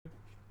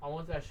I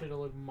want that shit to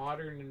look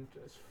modern and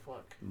as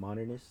fuck.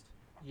 Modernist.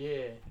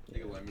 Yeah.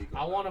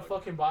 I want to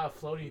fucking buy a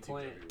floating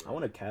plant. I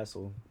want a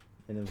castle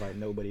and invite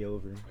nobody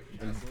over.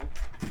 And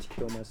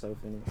kill myself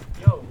in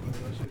it. Yo.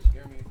 That shit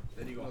scare me.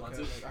 Then you go hunt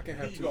it. I can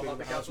have You two go things in hunt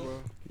the the house,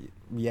 castle? bro.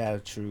 Yeah,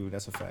 true.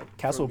 That's a fact.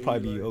 Castle me, will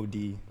probably be like-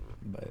 OD,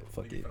 but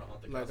fuck it.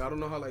 Like I don't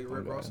know how like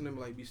Rick God. Ross and them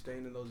like be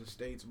staying in those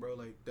estates, bro.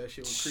 Like that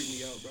shit would creep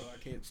me out, bro. I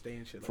can't stay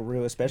in shit. Like For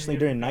real, especially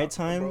during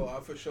nighttime. Bro, I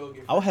for sure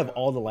get I'll have freaked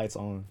out. all the lights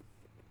on.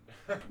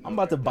 I'm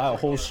about to buy a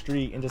whole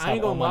street and just I have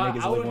ain't all gonna my lie.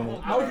 niggas live on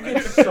it. I would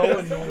get so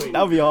annoyed.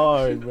 That would be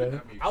hard,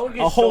 bro. I would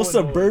get A whole so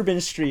annoyed. suburban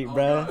street, Oh,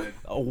 bro. God.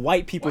 A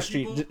white people White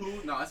street. people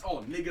who- No, it's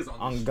all niggas on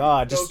On this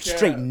God, No just cap.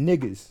 straight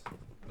niggas. street.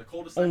 The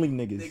coldest Only side,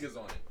 niggas. Niggas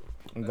on it.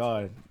 On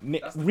God.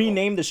 that's the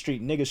Rename the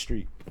street, nigga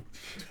street.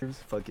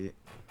 Fuck it.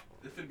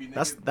 It's finna be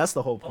That's niggas.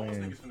 the whole Homeless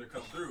plan. niggas finna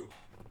come through.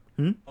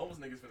 Hmm? Homeless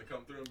niggas finna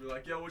come through and be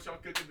like, yo, what y'all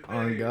cooking today?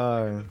 Oh,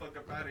 God. Get the fuck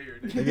up out of here,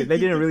 They, nigga. they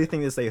didn't really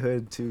think this they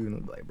hood too, and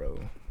I'm like, bro.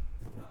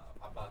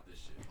 I bought this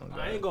shit. Oh,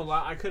 I ain't gonna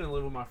lie. I couldn't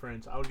live with my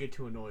friends. I would get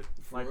too annoyed.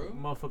 Like, real?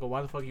 motherfucker,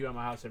 why the fuck you at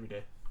my house every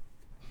day?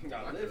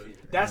 I live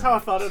That's how I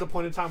felt at a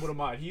point in time with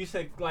Ahmad. He used to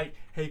say, like,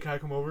 hey, can I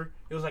come over?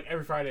 It was like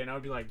every Friday, and I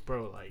would be like,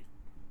 bro, like,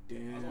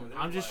 Damn.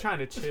 I'm just trying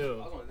to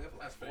chill.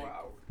 That's fake.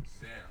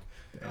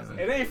 Damn.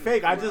 It ain't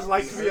fake. I just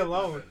like to be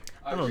alone.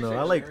 I don't know.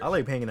 I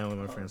like hanging out with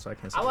my friends, so I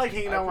can't. Say I like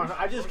hanging out with my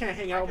I just can't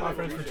hang out with my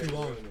friends for too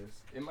long.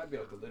 It might be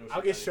like the little I'll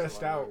shit get that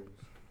stressed makes a lot of out. words.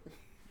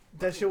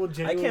 That shit will I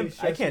genuinely can't.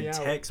 stress me out.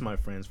 Text my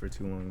friends for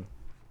too long.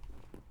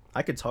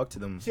 I could talk to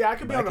them. See, I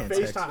could be but on a can't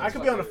text FaceTime. them. I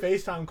could be on a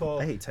FaceTime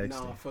call. I hate texting.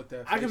 Nah, fuck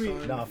that. I could be.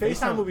 FaceTime. Nah,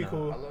 FaceTime would be FaceTime,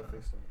 cool. I love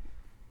FaceTime.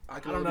 I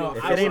can I don't only know. do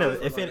If I it ain't a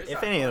wasn't- if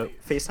it ain't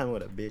a FaceTime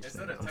with a bitch,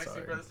 Instead then of I'm texting,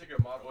 sorry. bro, this nigga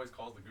Ahmad always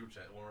calls the group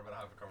chat when we're about to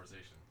have a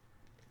conversation.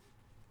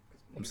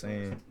 I'm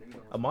saying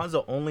Ahmad's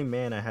the only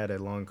man I had a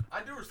long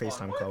I do respond.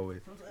 FaceTime What? call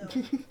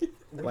with.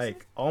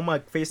 Like all my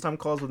FaceTime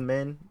calls with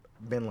men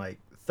been like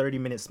 30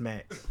 minutes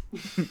max.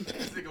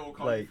 This nigga will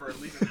call me Like- for at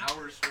least an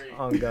hour straight.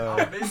 Oh, God.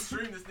 I'm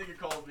midstream, this nigga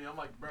calls me. I'm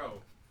like,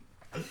 bro.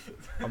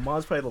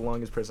 Ahmad's probably the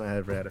longest person I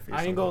ever had a FaceTime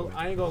I ain't call gonna. with.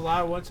 I ain't gonna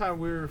lie. One time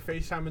we were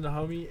FaceTiming the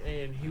homie,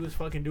 and he was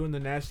fucking doing the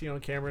nasty on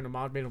camera, and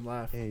Ahmad made him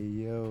laugh. Hey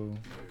yo,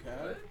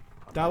 Okay.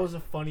 That was a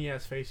funny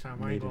ass FaceTime.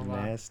 I made ain't it gonna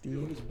lie. nasty.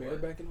 Yo, this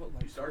bareback and what?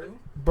 Like, You started?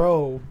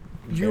 Bro,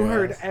 you Bare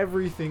heard ass.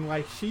 everything.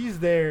 Like, she's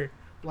there,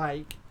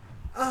 like,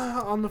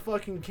 on the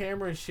fucking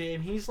camera and shit,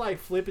 and he's like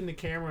flipping the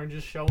camera and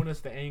just showing us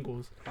the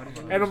angles.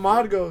 And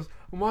Ahmad's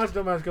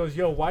dumbass goes,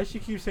 yo, why she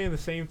keep saying the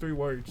same 3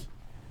 words?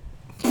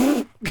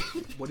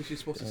 What is she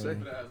supposed to say?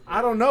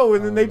 I don't know.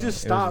 And then I they don't know. just It was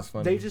just stopped.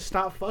 funny. They just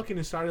stopped fucking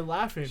and started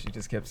laughing. She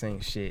just kept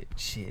saying shit.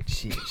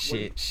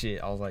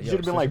 I was like, You yo, should have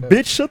been switch like, it up.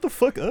 bitch, shut the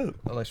fuck up.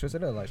 I was like, switch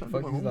it up. Like, Trying to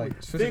fuck do my you. Like,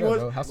 homework. switch Thing it up, was,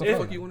 bro. Have some it- What the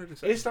fun. fuck you wanted to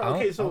say? It started.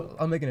 Okay, so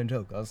I'm making a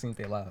joke. I was seeing if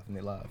they laugh, and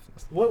they laughed.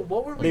 what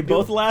were we They doing?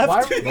 both laughed?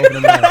 Why were Both of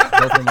them laughed.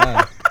 Both of them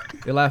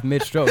laughed. They laughed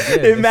mid-stroke. Yeah,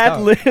 They mad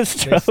stopped.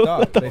 list, They bro.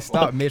 stopped. They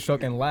stopped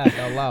mid-stroke and laughed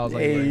out loud. I was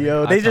like, Hey bro,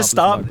 yo, I they just accomplished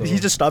my stopped. goal. He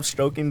just stopped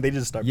stroking. They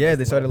just started. Yeah,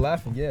 they started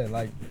laughing. Yeah,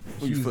 like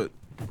Who you foot?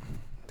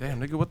 Damn,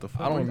 nigga, what the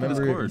fuck? I don't Where you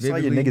remember got this it. Saw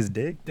your vividly. nigga's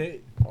dick.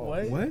 they,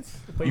 what? What?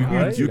 Wait, You-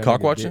 what? you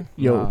cock watching?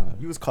 Yo. Nah.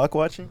 You was cock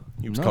watching.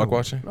 You was No. cock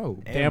watching? No,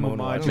 Damn, Mono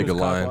Ahmad, watching. you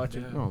was Nigga cock lying.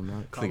 watching. no, I'm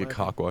not. Nigga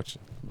cock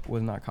watching.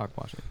 Was not cock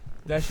watching.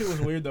 That shit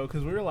was weird though,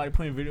 cause we were like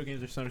playing video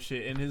games or some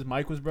shit, and his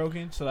mic was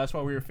broken, so that's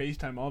why we were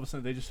FaceTime. All of a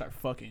sudden, they just start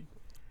fucking.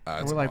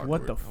 That's we're like,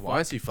 what awkward. the Why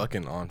fuck? is he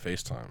fucking on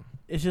FaceTime?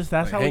 It's just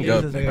that's Like, how hang he up,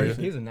 is as a nigga.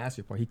 person. Here's a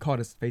nasty part. He caught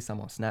his FaceTime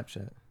on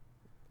Snapchat.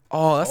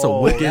 Oh, that's a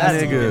Oh, wicked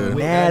that's nigga. a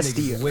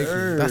nasty. That nigga's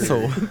wicked. That's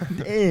a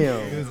It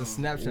Damn. was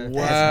a Snapchat.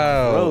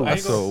 wow. gross.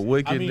 That's a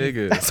wicked I mean-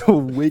 nigga. That's a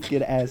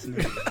wicked ass. That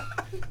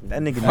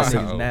nigga That must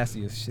nigga's have.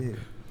 nasty as shit.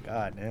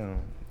 God damn.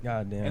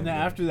 God damn. And then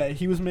bro. after that,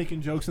 he was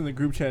making jokes in the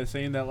group chat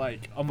saying that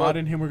like Ahmad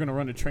and him were gonna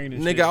run a train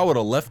and shit. Nigga, I would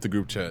have left the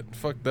group chat.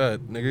 Fuck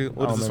that, nigga.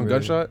 What I is this, some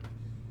remember gunshot?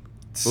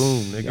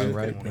 Boom, Yeah, nigga.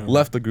 right, damn.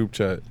 Left the group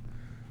chat.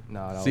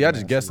 Nah, that See, was I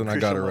just nasty. guessed and I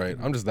got it Christian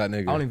right. I'm just that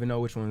nigga. I don't even know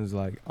which one is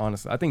like.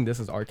 Honestly, I think this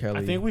is R. Kelly.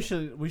 I think we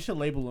should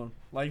label them.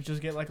 Like just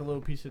get like a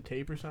little piece of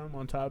tape or something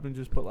on top and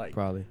just put like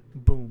probably.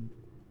 boom,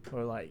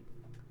 or like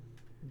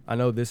I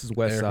know this is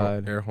West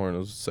Side. Air horn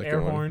was the second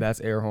Air one. horn. That's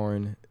Air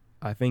Horn.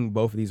 I think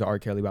both of these are R.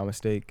 Kelly by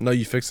mistake. No,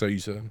 you fixed that. You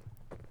said.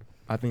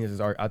 I think this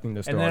is R. I think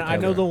this. And then I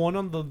know the one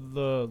on the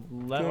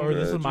left, or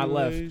this is my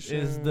left,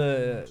 is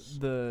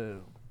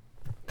the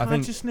I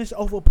think consciousness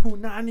over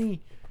Punani.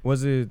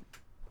 was it.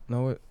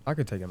 No, I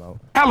could take him out.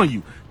 Telling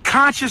you,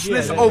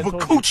 consciousness Yeah, over I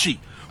told you. coochie,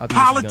 I think this is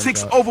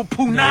politics Gunshot. over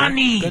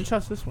punani.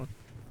 Gunshot's this one.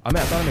 I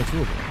mean, I thought I made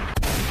 2 of them.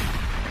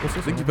 What's I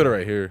this think you one? put it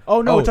right here.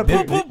 Oh no, Oh, it's a this-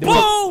 boom boom this-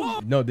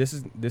 boom. No, this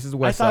is I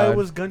West thought Side. it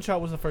was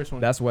Gunshot was the first one.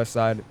 That's West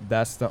Side.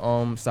 That's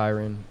the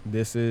Siren.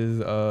 This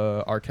is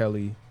R.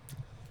 Kelly.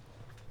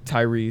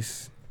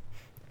 Tyrese.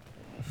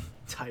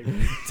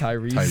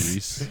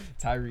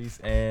 Tyrese,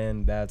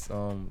 and that's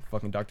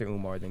fucking Dr.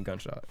 Umar. Then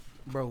Gunshot.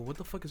 Bro, what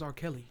the fuck is R.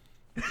 Kelly?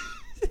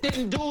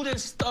 Didn't do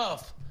this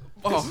stuff.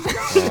 Oh.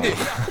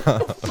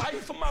 Fight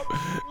for my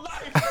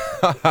life.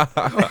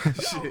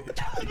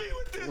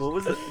 What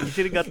was it? You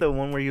should have got the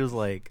one where he was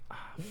like,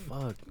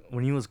 Fuck.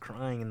 When he was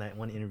crying in that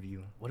one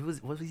interview. What was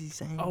he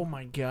saying? Oh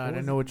my god, I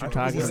was know what it? you're What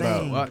was talking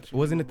he about. saying?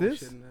 Wasn't it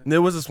this?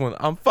 There was this one.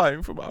 I'm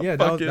fighting for my Yeah, that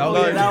was- fucking that was-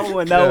 Oh, life. yeah, that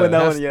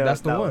one. Yeah.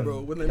 That's the that one.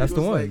 Bro, when that That's nigga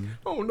the was one. like,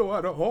 I don't know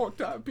how to hog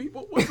tie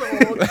people. What's a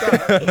hog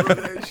tie? Bro,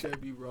 that shit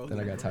be wrong. Then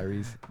I got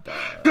Tyrese.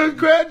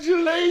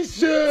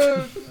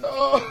 Congratulations.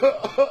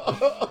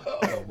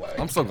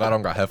 I'm so glad I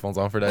don't got headphones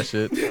on for that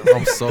shit.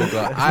 I'm so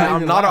glad.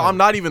 I'm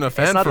not even a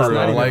fan not for that real. It's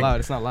not even Like loud.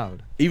 It's not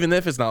loud. even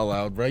if it's not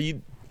loud, bro.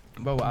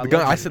 But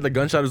I said the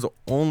gunshot is the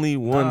only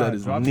one that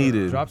is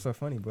needed. Drops are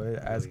funny, but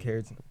as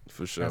character.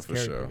 For sure, As for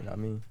character, sure, you know what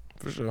I mean?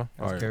 for sure. As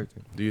All right,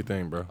 character. do your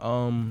thing, bro.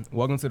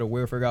 Welcome to the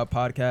Weird Forgot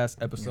podcast,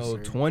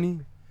 episode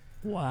 20.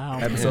 Wow.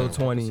 Episode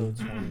 20. Episode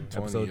 20.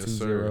 Episode yes,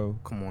 sir. 20.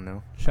 Come on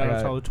now. Shout I out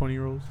to got- all the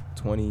 20-year-olds.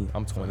 20.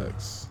 I'm 20.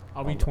 Facts.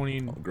 I'll be 20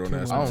 in grown 2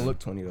 ass months. I don't look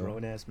 20 though.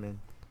 Grown ass man.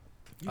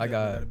 You I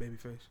definitely got- a baby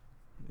face.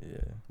 Yeah.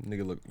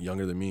 Nigga look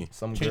younger than me.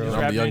 Some Change his girl.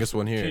 I'm rap the youngest name-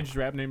 one here. Change his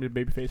rap name to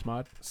Babyface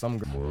Mod. Some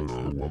girl.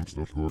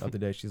 The other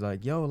day, she's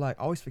like, yo, like,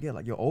 I always forget,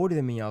 like, you're older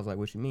than me. I was like,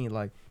 what you mean?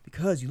 Like,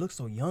 because you look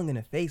so young in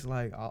the face.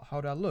 Like, how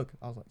do I look?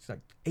 I was like, she's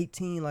like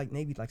 18, like,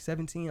 maybe like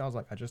 17. I was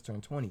like, I just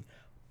turned 20.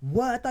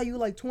 What? I thought you were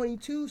like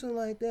 22, something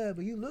like that,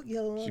 but you look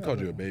young. She called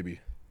you a baby.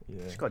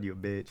 Yeah. She called you a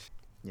bitch.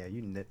 Yeah,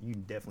 you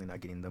definitely not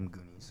getting them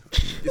Goonies.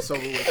 It's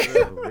over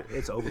with.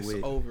 It's over with.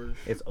 It's over.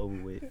 It's over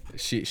with.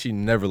 She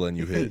never letting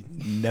you hit.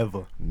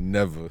 Never.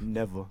 Never.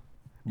 Never.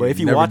 But if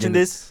you never watching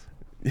getting- this,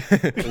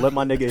 let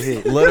my nigga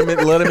hit. Let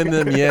him in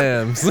them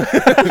yams.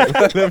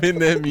 Let him in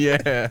them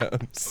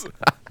yams.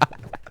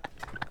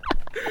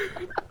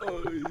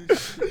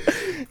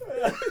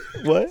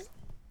 What?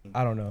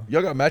 I don't know.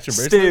 Y'all got matching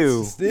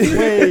bracelets? Still.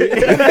 Wait.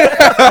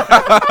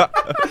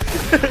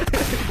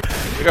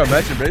 You got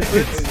matching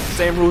bracelets?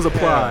 Same rules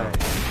apply.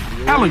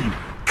 Telling you,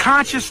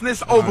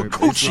 consciousness over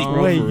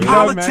coochie. Wait, you got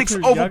Politics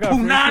matching- over y'all got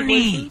friendship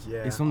punani. bracelets? Yeah.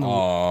 It's from the. No,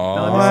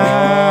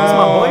 Aww. this is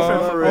my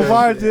boyfriend for real.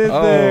 Omar did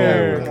Oh.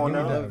 there. Come on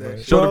now.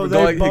 Show Bro, them, they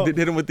go like, both-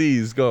 hit him with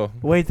these. Go.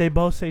 Wait, they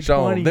both say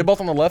Show 20. them. They both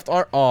on the left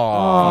arm. Oh.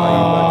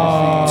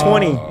 Aww.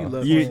 20.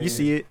 love You that.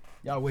 see it?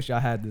 Y'all wish y'all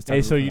had this type Hey,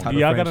 of so y'all got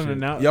an friendship.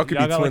 announcement? Y'all could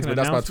be twins, but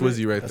that's my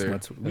twizzy right That's there. my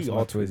That's we my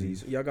all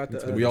twizzies. Y'all got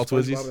the We all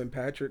SpongeBob twizzies? and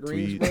Patrick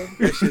Tweet. rings,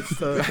 bro. That shit's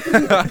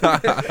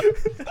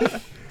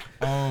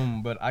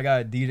tough. But I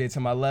got DJ to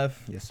my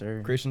left, Yes,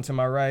 sir. Christian to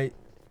my right,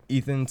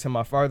 Ethan to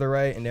my farther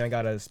right, and then I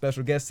got a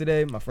special guest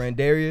today, my friend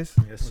Darius.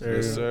 Yes, sir.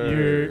 Yes, sir.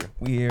 You're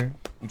We here.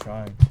 We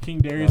trying. King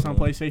Darius on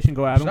PlayStation.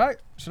 Go at him.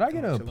 Should I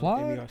get an Give me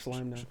applause? our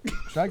slime now.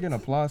 Should I get an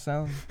applause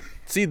sound?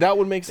 See, that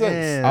would make sense.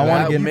 Damn. I want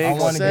That to get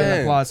makes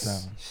an applause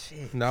sense.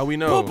 sound. Now we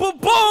know.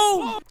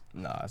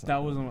 Nah, it's not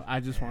That wasn't. I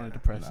just wanted to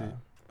press it.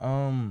 I've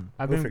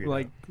We'll been figure it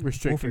like We'll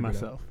restricting figure it out.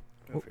 myself.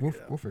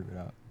 We'll figure it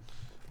out.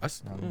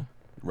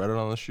 Write it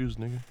on the shoes,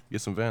 nigga.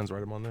 Get some Vans,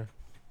 write them on there.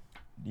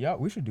 Yeah,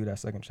 we should do that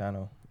second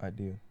channel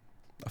idea.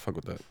 I fuck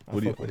with that. I What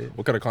do you? fuck with it.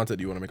 What kind of content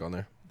do you want to make on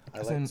there?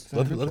 I Send- like send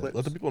Let, a group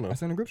let the people know. I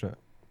sent a group chat.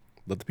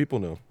 Let the people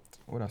know.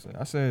 What I said?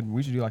 I said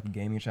we should do like a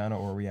gaming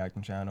channel or a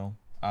reacting channel,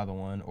 either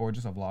one, or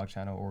just a vlog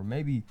channel, or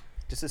maybe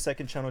just a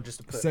second channel just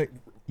to put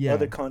yeah.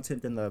 other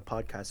content than the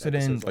podcast. So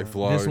then, episodes Like on.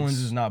 vlog. This one's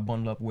is not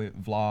bundled up with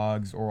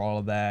vlogs or all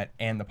of that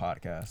and the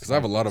podcast. Because I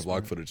have a lot of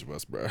vlog footage of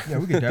us, bro. Yeah,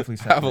 we could definitely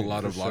I have a separate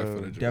lot it. of For vlog sure.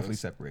 footage. Definitely of us.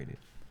 separate it.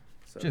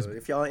 So just-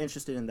 if y'all are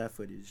interested in that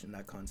footage and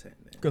that content,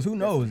 then Because who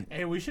knows?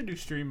 Hey, we should do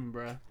streaming,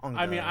 bro. On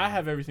I mean, God. I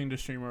have everything to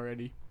stream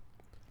already.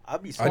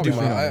 I'd be. I do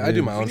so my down. I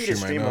do my We own need a stream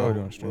right streamer. We're now.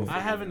 doing stream.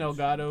 I have an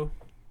Elgato.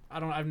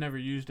 I've never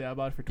used it. I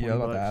bought it for 20 Yeah, I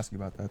was about to bucks. ask you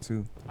about that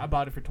too. I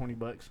bought it for 20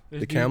 bucks.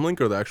 The cam link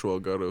or the actual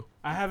Elgato?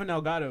 I have an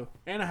Elgato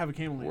and I have a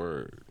cam link.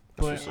 Word.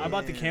 But I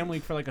bought the Yeah. cam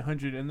link for like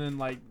 100, and then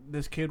like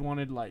this kid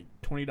wanted like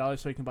 $20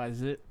 so he can buy a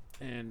zip,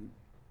 and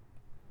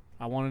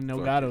I wanted an Fuck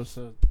Elgato, it.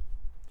 so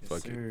Yes, Fuck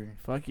it. sir.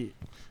 fuck it.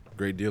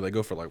 Great deal. They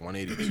go for like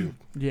 182.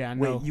 Yeah, I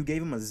know. Wait, you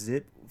gave him a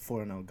zip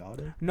for an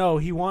Elgato? No,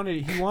 he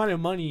wanted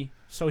money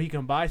so he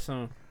can buy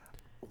some,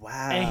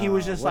 Wow. and he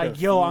was just what like, a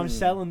 "Yo, I'm fiend.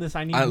 selling this.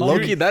 I need I, money."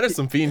 Loki, that is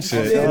some fiend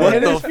shit. Yeah, What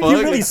it the is- fuck? He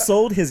really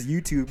sold his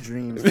YouTube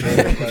dreams bro.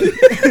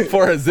 Like,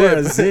 for a zip. for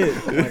a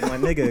zip. Like, my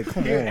nigga,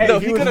 come on. Hey, No,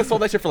 he he was- could have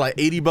sold that shit for like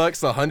 $80,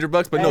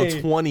 $100, but Hey,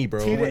 no, 20,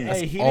 bro. He did, That's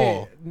hey, he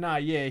all. did. Nah,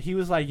 yeah, he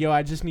was like, "Yo,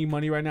 I just need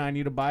money right now. I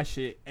need to buy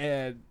shit."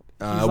 And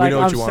he's We like, know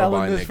what "I'm you want to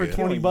selling buy, this for nigga.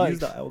 20 Use bucks."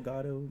 the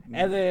Elgato.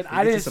 And then Get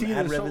I you didn't some see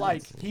ad this, so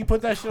like revenue. he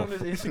put that shit on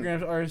his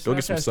Instagram or his Go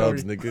get some Snapchat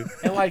subs, story. nigga.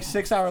 And like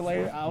 6 hours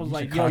later, I was Get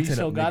like, your "Yo, you content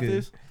still up, got nigga.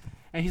 this?"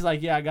 And he's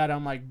like, "Yeah, I got it."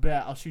 I'm like,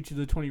 "Bet, I'll shoot you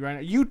the 20 right now."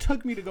 You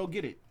took me to go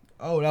get it.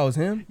 Oh, that was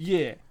him.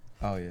 Yeah,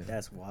 Oh yeah.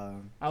 That's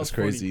wild. I was That's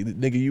crazy.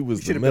 Nigga, you was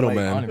You the should've been like,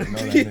 I don't middleman. even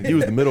know that nigga. You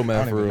was the I middleman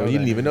don't for even real. know You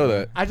that didn't even nigga. know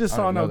that. I just I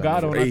saw an don't know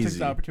that Elgato nigga. and I took Crazy.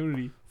 the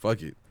opportunity.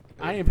 Fuck it.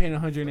 I ain't paying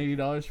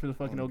 $180 for the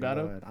fucking Oh,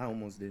 Elgato. God, I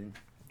almost did.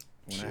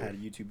 When I had a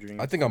YouTube dream.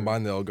 I think I'm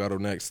buying the Elgato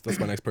next. That's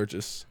my next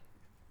purchase.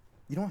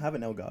 You don't have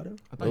an Elgato?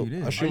 I thought you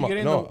did. I stream you on,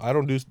 getting no, the- I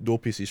don't do dual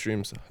PC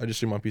streams. I just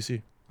stream on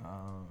PC.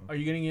 Are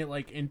you getting it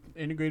like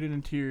integrated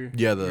into your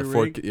Yeah, the your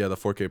 4K. rig? Yeah, the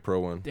 4K Pro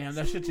one. Damn,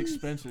 that shit's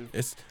expensive.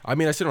 It's. I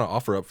mean, I see it on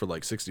offer up for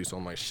like 60, so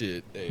I'm like,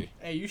 shit. Hey,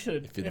 Hey, you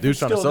should. if your if dude's it's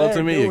trying to still sell it there,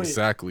 to me, do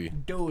exactly.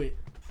 Do it.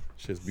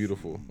 Shit's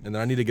beautiful. And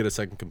then I need to get a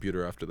second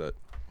computer after that,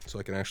 so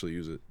I can actually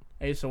use it.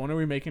 Hey, so when are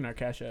we making our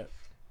Cash App?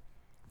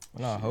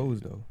 We're not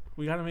hoes though.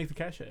 We gotta make the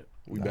Cash App.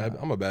 We bad.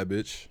 I'm a bad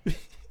bitch.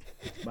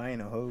 But I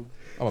ain't a hoe.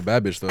 I'm a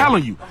bad bitch though.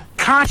 Telling you,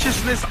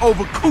 consciousness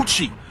over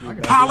coochie,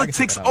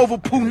 politics over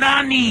Which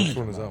punani.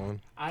 one is that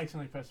one? I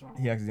accidentally pressed wrong.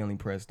 He accidentally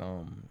pressed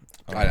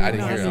I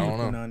didn't hear it. I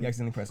don't know. He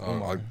accidentally pressed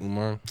Umar.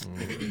 Umar.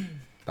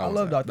 I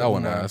love Dr. That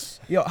one Umar. ass.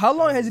 Yo, how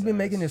long has he been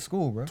making this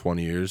school, bro?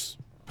 20 years.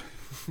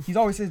 He's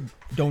always said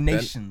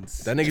donations.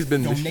 That nigga's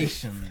been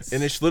donations.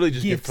 And it's literally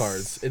just gift Gifts.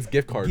 cards. It's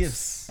gift cards.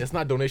 Gifts. It's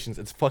not donations.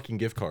 It's fucking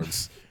gift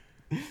cards.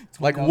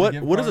 Like $20 what?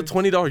 gift What is a cards?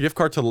 $20 gift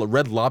card to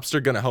Red Lobster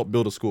gonna help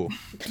build a school?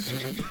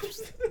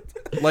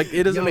 Like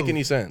it doesn't make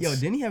any sense. Yo,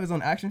 didn't he have his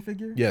own action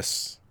figure?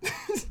 Yes,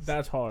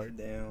 That's hard.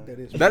 Damn.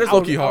 that is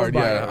low key hard.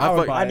 Yeah, I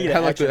would buy I it. need had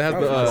an like the, action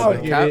has the, I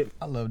would get cap. it.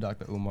 I love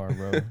Dr. Umar,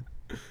 bro.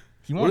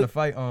 He wanted to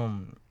fight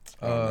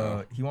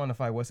no. he wanted to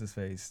fight what's his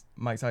face?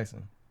 Mike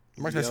Tyson.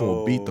 Mike Tyson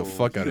will beat the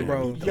fuck out of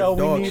Bro, you. Yo,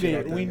 we dog need shit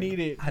it. like We that. need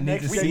it. I need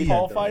Next to Jake see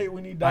Paul it. fight,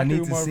 we need I Dr.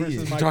 need to Umar see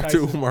versus it. Mike Dr.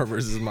 Tyson. Umar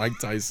versus Mike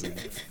Tyson.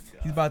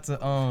 He's about to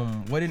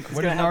what did He's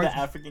gonna have Naruto? the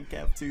African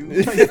cap too.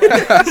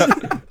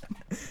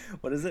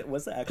 What is it?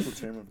 What's the actual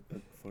term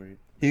for it?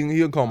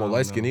 He'll call him a I don't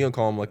light skin. know. He'll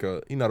call him like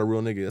he not a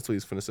real nigga. That's what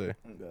he's finna say.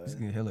 Oh, Just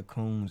God. get hella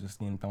coons just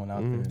getting thrown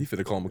out He there.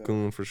 finna call him a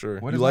coon for sure.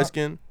 What You is light not-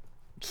 skin?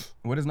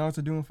 What is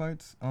Naruto doing in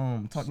fights?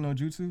 Talk no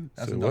jutsu.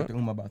 That's Say what what? Dr.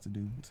 Umar about to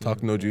do.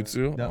 Talk no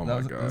jutsu. That, Oh that my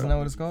was, god. isn't that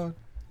what it's called?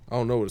 I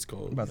don't know what it's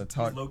called. About to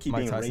talk Low key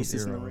Mike being Tyson's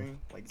racist in the ear ring.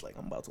 Like he's like,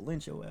 I'm about to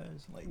lynch your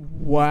ass. Like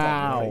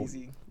Wow.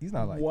 crazy. He's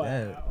not like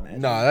that.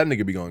 Imagine. Nah, that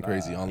nigga be going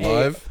crazy on Hey,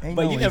 live. Ain't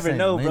But no you way never saying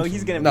know, bro. lynch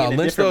He's him. gonna Nah, be in a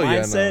lynch different though,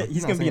 yeah, mindset. nah.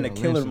 He's Not gonna be in a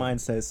saying killer lynch him.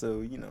 mindset.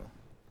 So you know,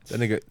 That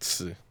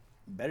nigga.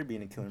 better be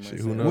in a killer Shit,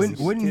 mindset. who knows?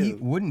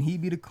 Wouldn't he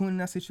be the coon in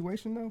that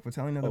situation though for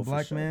telling another Oh, for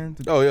black sure. man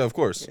to? Oh yeah, of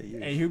course. Yeah,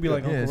 yeah. Hey, he'd be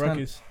like Yeah, Uncle it's kinda-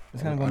 Ruckus.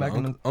 It's kind of going back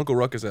in the. Uncle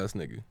Ruckus ass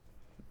nigga.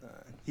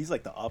 He's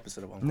like the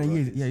opposite of Uncle No,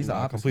 Ruckus. yeah, he's the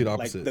Nah, opposite. complete like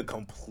opposite. the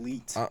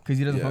complete, Because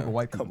he doesn't Yeah. fuck with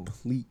white people.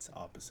 complete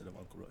opposite of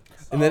Uncle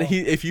Ruckus. And then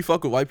if you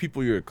fuck with white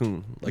people, you're a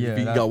coon. Like Yeah, if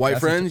you that- got white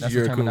that's the- friends, that's the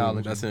you're a coon.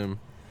 terminology. That's him.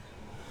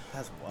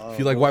 That's wild. If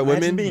you like bro. white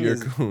Imagine women, being you're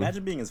his, cool.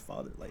 Imagine being his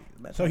father. Like,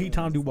 imagine So he being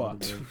Tom his Dubois.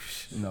 father,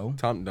 bro. No.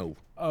 Tom, no.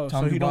 Oh,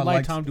 Tom so he Dubois don't like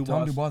likes- Tom Dubois.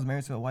 Tom Dubois is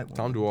married to a white woman.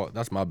 Tom Dubois.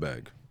 That's my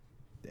bag.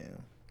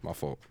 Damn. My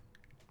fault.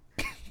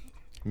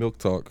 Milk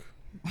talk.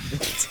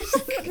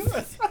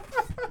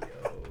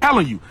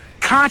 Telling you,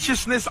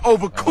 consciousness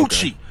over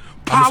coochie,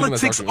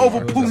 politics Dr. Umar.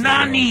 over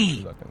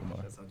punani.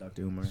 That's how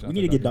Dr. Umar. We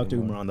need to get Dr.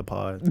 Umar on the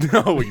pod.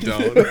 No, we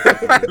don't.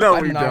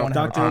 No, we don't.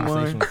 Dr. Umar.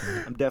 conversation with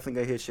him. I'm definitely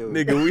gonna hit your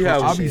Nigga, we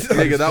have I'll be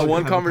nigga that so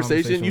one have a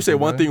conversation. conversation You say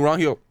with one him, thing wrong,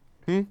 he'll.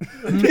 He's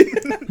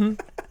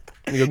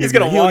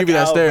gonna he'll walk give you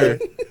that out, stare.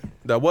 bro.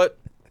 That what?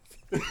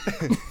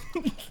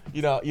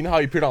 you know how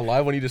you appeared on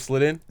live when you just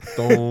slid in.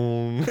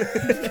 Dong.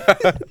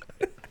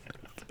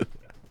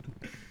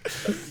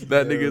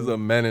 That nigga's a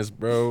menace,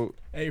 bro.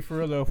 Hey, for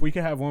real though, if we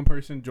could have one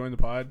person join the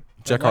pod,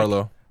 Jack like,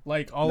 Harlow.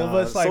 like all of Nah,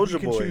 us, like we Soulja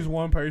can Boy. choose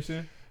one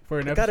person for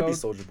an It gotta be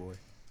episode. Soldier Boy.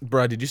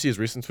 Bruh, did you see his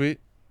recent tweet?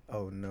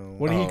 Oh no.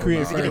 What did he Oh, create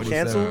nah, first? Did he it was,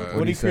 cancel? What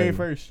did he he create say?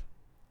 first?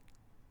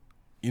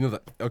 You know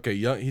that? Okay,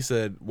 he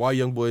said, "Why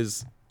young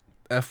boys,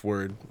 f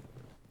word,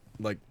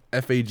 like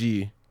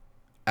FAG,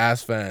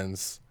 ass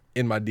fans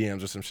in my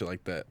DMs or some shit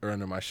like that, or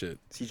under my shit."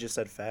 He just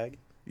said fag.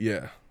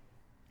 Yeah.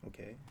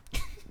 Okay.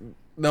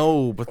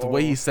 No, but the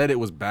way Oh. he said it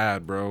was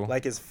bad, bro.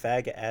 Like his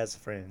fag as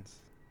friends.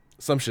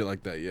 Some shit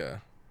like that. Yeah.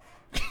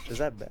 Is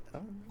that bad? I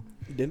don't know.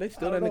 Didn't they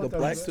steal I that don't know nigga if that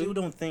black was I still too?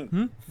 don't think.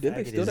 Didn't they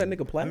faggot steal is- that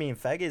nigga black? I mean,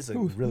 faggot is a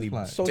Who's really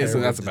black? So It's-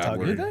 terrible that's a to bad talk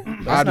word. about.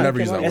 I'd not never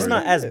use that came It's out word.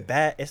 not with as it.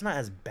 bad. It's not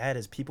as bad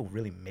as people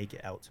really make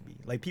it out to be.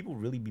 Like people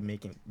really be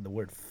making the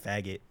word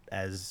faggot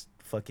as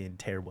fucking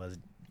terrible as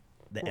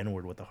the N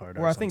word with the hard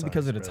R. Or I think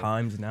because of the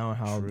sometimes, bro. times now,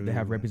 how they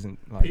have True.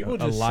 like People a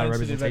just lot of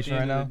sensitive at the representation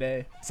right end of now. the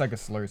day. It's like a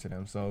slur to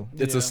them. So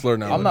It's Yeah. a slur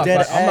now. I'm not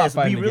Dead I'm not ass.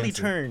 fighting We really against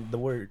it. turned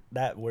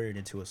that word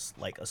into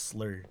like a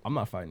slur. I'm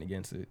not fighting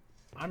against it.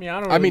 I mean, I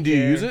don't. I mean, really do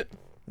you care. use it?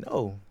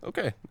 No,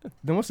 Okay.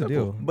 Then what's the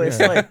deal? but it's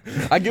Yeah.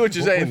 like, I get what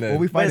you're saying What then.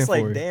 we but fighting it's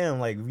like, for? damn,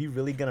 like we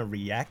really gonna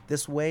react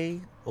this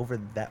way over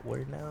that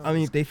word now? I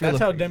mean, they feel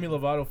That's how Demi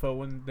Lovato felt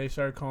when they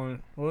started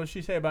calling. What did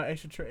she say about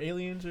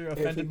aliens or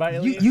offended by you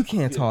aliens?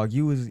 can't talk.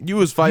 You was You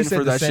was fighting said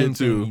for the that same shit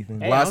too. thing,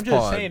 Ethan. Hey, Last I'm just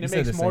pod. saying You it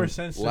said makes the more same.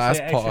 sense to Last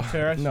say pod.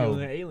 extraterrestrial No.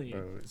 than alien.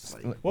 Bro, it's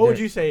like, What would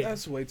you say?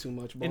 That's way too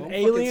much, bro. An I'm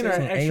alien or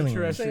fucking an saying-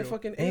 alien. I'm saying extraterrestrial?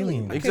 fucking Alien.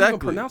 alien. I can't Exactly. even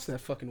pronounce that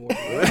fucking word.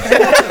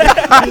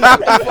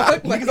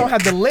 Niggas don't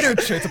have the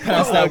literature to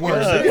pronounce that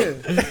word.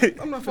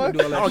 I'm not fucking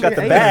do all I that don't shit. got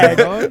the Alien, bag.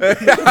 dog.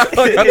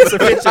 It's a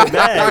picture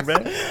bag, bro.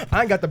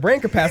 I ain't got the brain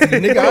capacity,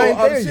 nigga. I ain't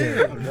I'm there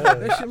serious. yet.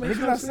 That shit makes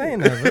Niggas no not sense. saying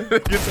that, bro.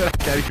 Get that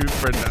Caddy Crew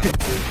friend now.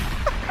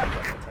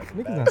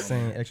 Niggas not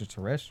saying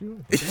extraterrestrial.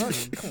 Come on,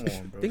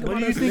 bro. Think What about do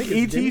you us think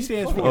niggas, ET Jimmy.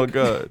 stands for? Oh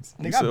god.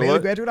 You Nigga, I said barely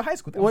what? graduated high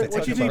school.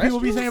 What you think people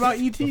be saying about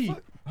ET?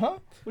 Huh?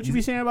 What you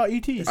be saying about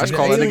ET? I just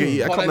call that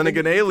nigga. I call that nigga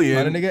an alien.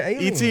 Call that nigga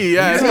alien. ET.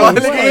 Yeah, I Yeah, call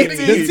that what?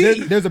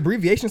 nigga ET. There's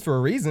abbreviations for a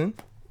reason.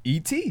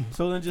 ET.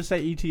 So then just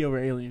say ET over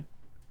alien.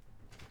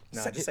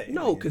 Nah, just say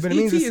No, because But it ET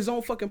means is it's- his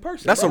own fucking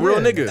person. That's a bro.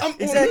 real Yeah. nigga. I'm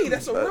Exactly. on me.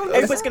 That's a real nigga.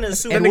 Everybody's gonna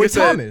assume. And That with nigga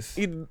said, Thomas.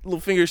 eat little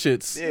finger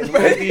shits. Yeah,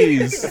 At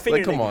ease. Finger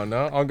Like, come nigga. on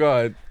now. On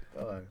God.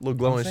 God. Little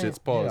glowing I'm saying-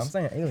 shits. Pause. Yeah, I'm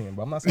saying alien,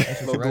 but I'm not saying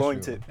Little glowing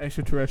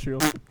extraterrestrial.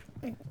 tip.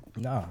 Extraterrestrial.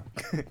 Nah.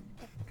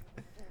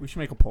 We should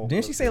make a poll.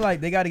 Didn't she say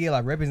like they got to get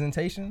like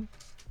representation?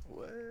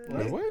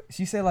 Wait, what?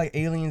 She said like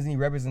aliens need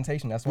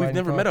representation. That's why We've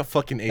never met a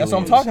fucking alien. That's what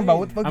I'm talking about.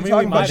 What the fuck I you mean,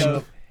 talking we about? might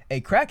have. Hey,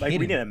 crack Like we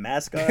hidden. need a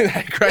mascot.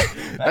 that Crack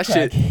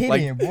shit,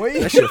 like hidden, boy.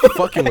 that shit,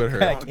 fucking with her.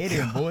 Crack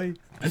hidden, boy.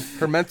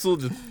 Her mental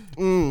just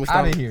it's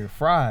Out not- of here,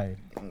 fried.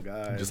 Oh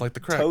God. Just like the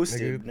crack,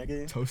 Toasted, nigga.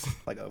 nigga. Toasted.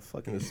 Like a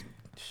fucking.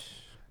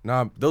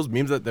 Nah, those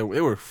memes they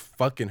were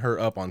fucking her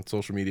up on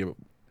social media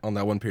on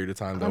that one period of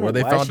time I though, don't where know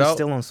they why found she's out.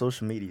 still on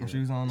social media. She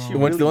was on. She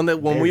When, really the one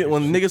that when buried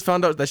when her niggas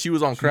found out that she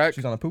was on She crack,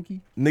 was on a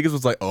pookie. niggas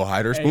was like, "Oh,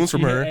 hide her Hey, spoons from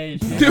she- her." hey,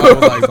 I she- was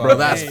like, "Bro,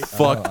 that's Hey.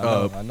 fucked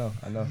up." I know.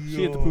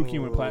 She hit the Pookie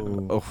and went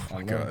platinum. Oh my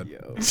I know. god,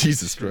 Yo.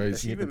 Jesus She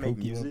Christ! even make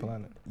Pookie music? on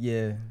planet.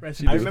 Yeah.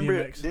 Rest in I peace, remember,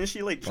 DMX. didn't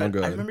she like? Oh, Try,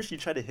 God. I remember she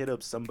tried to hit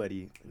up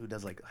somebody who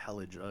does like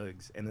hella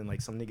drugs, and then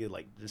like some nigga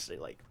like just say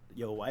like,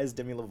 "Yo, why is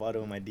Demi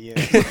Lovato in my DM?"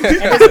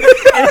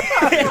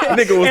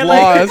 Nigga was and,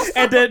 lost. Like,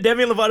 and then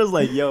Demi Lovato's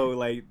like, "Yo,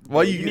 like,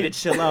 Why you you- need to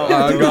chill out."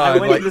 Oh, dude. God, I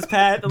went like, to this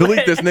pad.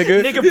 delete this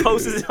nigga. Nigga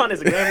posts it on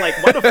his gram like,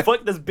 "Why the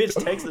fuck does bitch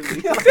texting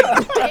me?"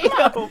 Like,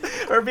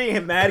 damn. Her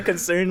being mad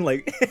concerned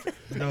like,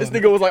 This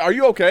nigga was like, "Are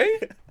you okay?"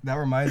 That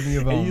reminds me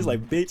of. and he's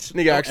like, "Bitch,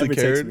 Nigga don't actually ever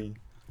text cared. me."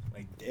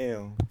 Like,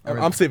 damn.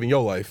 I'm saving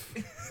your life.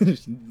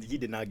 He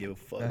did not give a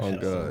fuck. That Oh,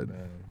 shit's so God.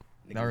 bad.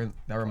 Nigga,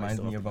 That reminds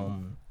Christ me of off.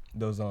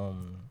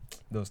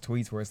 those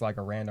tweets where it's like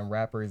a random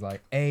rapper is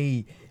like,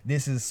 "Hey,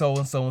 this is so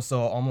and so and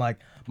so." I'm like,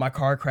 "My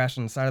car crashed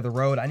on the side of the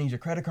road. I need your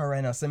credit card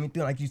right now. Send me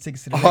through like you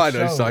tickets to the Oh, next I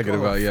know what show." you're talking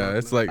about. Yeah,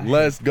 it's like,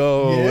 let's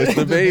go. Yeah. It's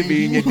the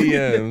baby in your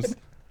DMs.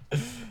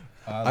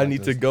 I like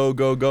need to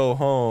those- go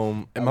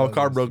home, and I my love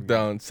car those broke tweets.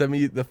 down. Send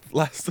me the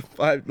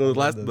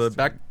those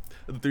back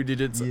of the 3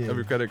 digits Yeah. of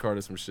your credit card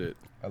or some shit,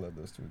 I love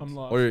those tweets. I'm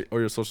lost. or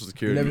your social You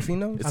security. never seen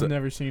those? It's I've a-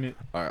 never seen it.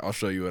 All right, I'll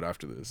show you it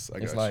after this. I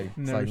It's got like you. it's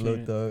Never like seen Lil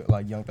it. Thug,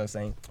 like Young Thug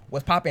saying,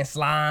 "What's poppin'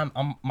 slime?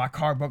 My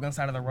car broke on the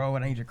side of the road.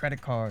 and I need your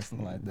credit card."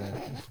 Something like that.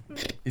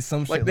 It's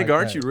some Like, shit nigga, like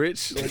aren't that. you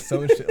rich? It's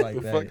some shit like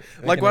The that. fuck?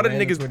 Like Like, in why a do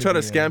random niggas Twitter try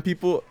to video. scam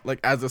people like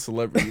as a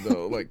celebrity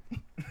though? Like,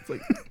 it's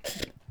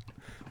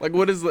like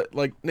what is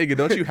like, nigga?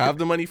 Don't you have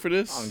the money for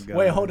this? Oh, God.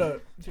 Wait, hold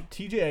up.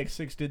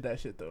 TJX6 did that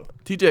shit though.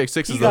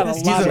 TJX6 He is got a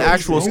he's lot an of-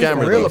 actual he's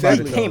scammer. real though. about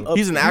He it, came though. up.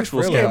 He's an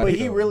actual real Yeah, about scammer. but it,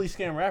 he though. really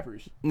scam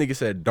rappers. Nigga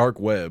said dark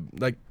web.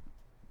 Like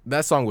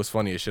that song was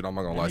funny as shit. I'm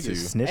not gonna lie He to you.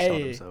 just snitched on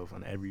Hey. himself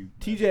on every.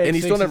 TJX6 And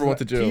he still never is went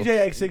to jail.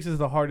 TJX6 is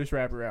the hardest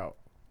rapper out.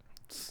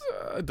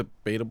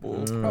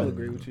 Debatable. I'll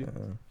agree with you.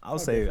 I'll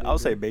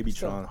say Baby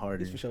Tron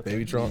harder. For sure.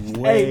 Baby Trump.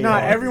 Way Hey, nah,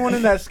 harder. everyone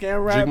in that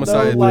scam rap Jig though,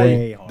 Messiah, like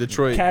Way harder.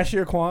 Detroit.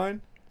 Cashier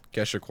Quan,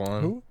 Cashier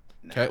Quan. Who?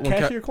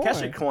 Cashier Quan,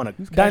 Cashier Quan.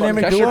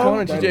 Dynamic Cashier Duo? Quan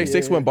and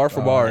TJX6 went bar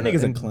for bar. that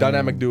nigga's a and clown.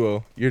 Dynamic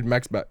duo. Your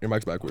mic's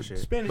backwards.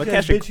 Spanish But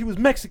ass Cashier- bitch. He was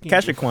Mexican.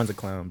 Cashier Quan's a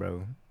clown,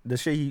 bro. The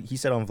shit he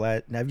said on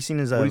Vlad. Have you seen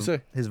his What'd he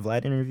say? his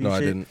Vlad interview? No, I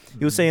shit? didn't.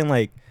 He was saying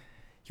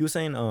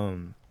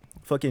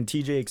fucking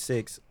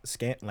TJX6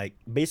 like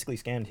basically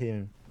scammed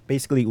him.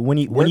 Basically when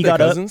he Weren't they got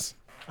cousins?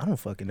 up, I don't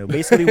fucking know.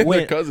 Basically They're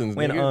when cousins.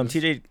 when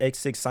nigga.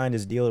 TJX6 signed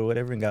his deal or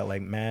whatever and got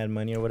like mad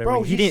money or whatever.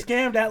 Bro, he didn't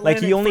scammed Atlantic like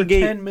he only for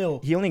gave 10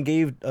 mil. he only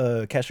gave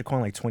Cashier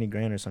Quan like 20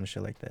 grand or some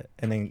shit like that.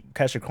 And then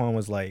Cashier Quan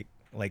was like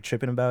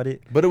tripping about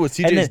it. But it was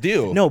And TJ's then-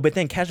 deal. No, but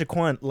then Cashier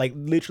Quan, like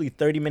literally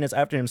 30 minutes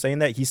after him saying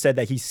that, he said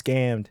that he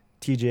scammed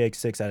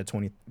TJX6 out of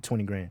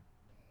 20 grand.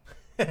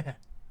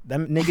 That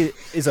nigga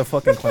is a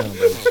fucking clown,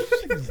 bro.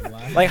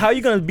 Like, how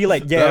you gonna be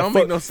like, That yeah, don't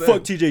fuck, make no sense.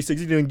 fuck TJ6,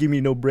 he didn't give me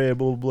no bread,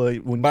 blah, blah, blah.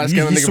 When But I he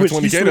scammed a nigga for switched,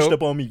 20K he switched though.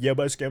 up on me. Yeah,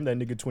 but I scammed that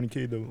nigga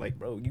 20K though. Like,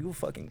 bro, you a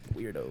fucking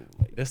weirdo.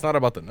 Like, It's not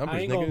about the numbers. I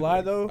ain't nigga. gonna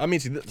lie though. I mean,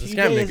 see, the TJ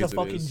scam is a niggas.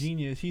 fucking It is.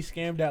 genius. He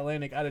scammed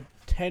Atlantic out of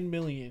 10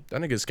 million. That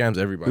nigga scams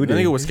everybody. Who That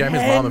did? nigga would scam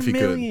his mom if he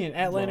 10 could. million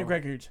Atlantic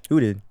Records. who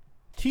did?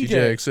 TJ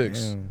TJX6.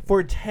 Damn.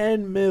 for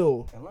 10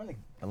 mil.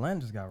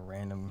 Atlanta just got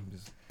random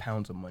just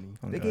pounds of money.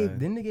 Oh, They God. gave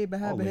didn't they give All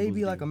Bahab labels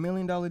Baby like do. $1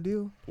 million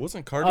deal?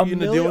 Wasn't A Cardi in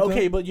the deal million, with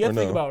okay, him? but you have Or to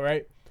think no? about,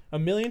 right?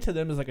 $1 million to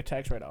them is like a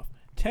tax write-off.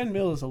 10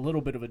 mil is a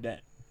little bit of a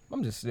debt.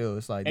 I'm just still.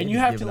 It's like And they you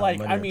just have to, giving out like,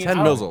 money. I mean, 10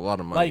 I mil's a don't- lot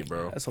of money, like,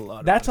 bro. That's a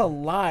lot. That's a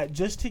lot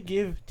just to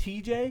give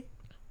TJ.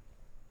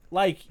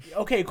 Like,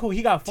 okay, cool,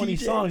 he got funny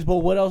TJ. songs, but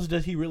what else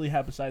does he really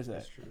have besides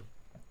that?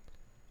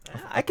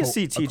 I can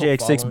see a cult TJX6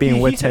 following. being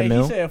he worth said, 10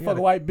 mil. He said, fuck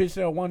a white bitch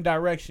in One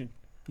Direction.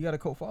 You got a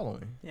cult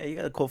following. Yeah, you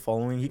got a cult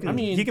following. He can. I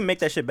mean- he can make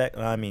that shit back.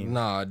 I mean,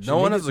 Nah, Shit, no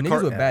one niggas- has a niggas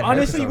car. with bad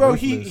Honestly, haircuts bro, are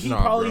he ruthless.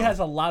 Nah, probably bro. has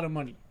a lot of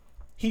money.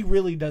 He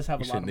really does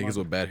have a Shit, lot of niggas money.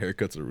 with bad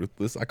haircuts are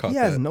ruthless. I caught He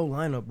has that. no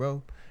lineup,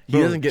 bro. He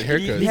doesn't get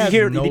haircuts. Did you has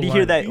hear? no Did you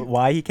hear that? lineup.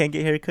 Why he can't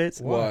get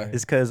haircuts? Why?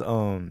 It's because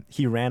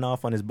he ran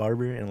off on his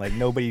barber and like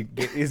nobody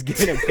is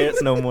giving him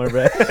cuts no more,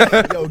 bro.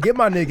 Yo, get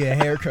my nigga a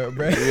haircut,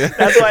 bro.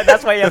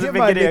 That's why he hasn't Get been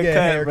my getting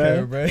nigga a cut,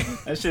 bro. bro.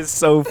 That shit's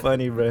so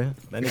funny, bro.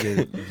 That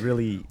nigga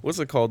really. What's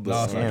it called?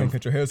 Nah, son, I Damn. can't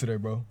cut your hair today,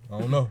 bro. I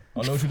don't know.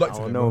 I don't know what you like I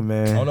today, don't know, bro.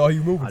 man. I don't know how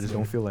you moving. I just today.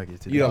 don't feel like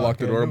it today. You gotta lock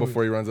the Okay, door move it.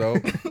 before he runs out.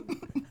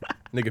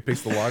 Nigga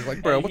picks the lock.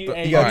 Like, bro, Hey, what you- the?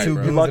 hey, You got Alright, two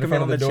bro. goons Lock in him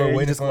front in of the the door chair.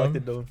 waiting Just for lock him. the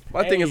door.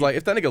 My thing is Hey. like,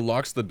 if that nigga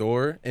locks the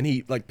door and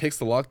he like picks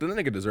the lock, then that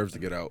nigga deserves to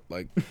get out.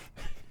 Like,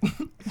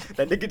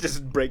 That nigga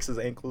just breaks his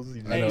ankles.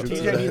 He I know. Hey,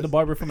 TJ need the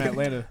barber from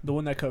Atlanta, the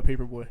one that cut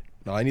Paperboy.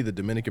 No, I need the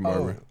Dominican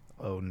barber.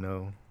 Oh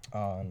no.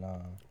 Oh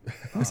no.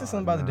 I said something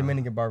about the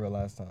Dominican barber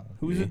last time.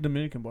 Who's the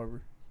Dominican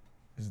barber?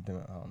 I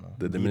don't know.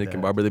 The Need Dominican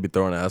that. barber, they be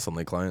throwing ass on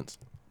their clients.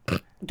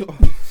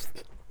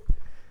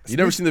 You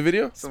never seen the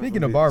video?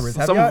 Speaking of barbers,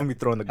 have Some of y'all, them be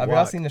throwing the have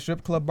y'all guac. seen the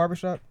strip club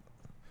barbershop?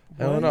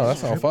 Hell no,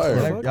 that's on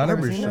fire. Y'all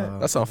never seen that?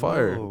 That's on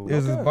fire. Whoa. It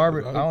was this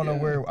barber. I don't know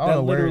where. I don't That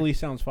know where. literally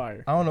sounds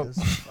fire. I don't know. This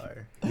is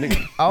fire. I don't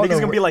Niggas know. gonna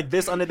be where- like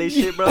this under their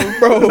shit, bro.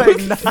 Bro.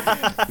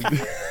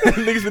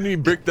 Niggas gonna be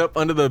bricked up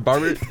under the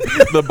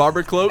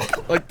barber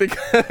cloak. Like they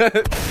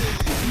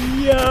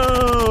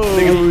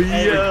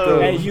Yo.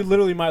 Hey, you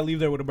literally might leave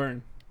there with a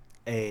burn.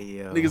 Hey,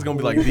 yo. niggas gonna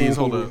be like these.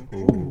 Hold up.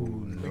 Ooh,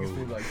 Niggas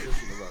no. be like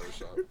this in the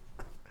barbershop.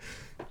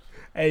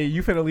 Hey,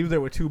 you finna leave there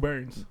with 2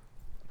 burns.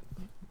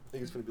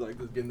 Niggas finna be like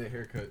this, getting their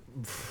haircut.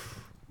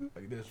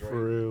 Like this, right?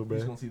 For real, You bro.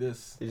 just gonna see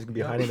this. They just gonna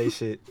be hiding their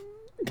shit.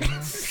 Hey,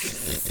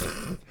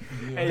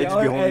 They just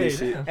be holding their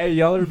shit. hey,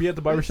 y'all ever be at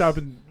the barbershop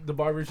and the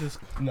barber's just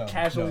No.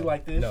 casually no,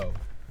 like this?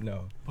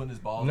 No. Putting his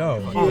balls. No.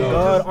 on your Oh fucking-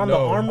 God, on the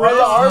No.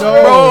 armrest.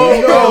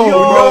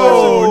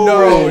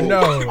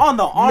 No. On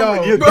the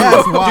armrest. No,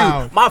 that's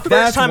wild. Dude, my first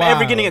That's time ever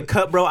wild. getting a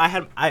cut, bro. I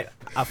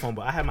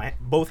fumbled. I had my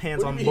both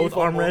hands on both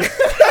armrests.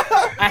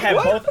 I had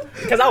both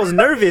because I was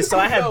nervous, so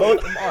I had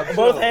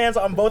both hands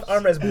on both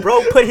armrests.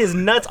 Bro, put his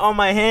nuts on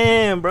my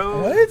hand,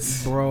 bro.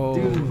 What?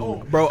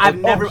 Bro. Bro, I've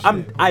never. Knock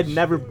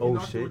Oh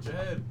shit. towards your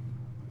head.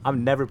 I've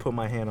never put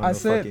my hand on I the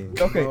said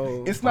fucking. okay.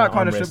 Bro. It's not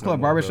called a Armrest strip club no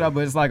more, barbershop,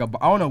 bro. but it's like I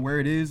don't know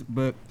where it is,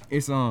 but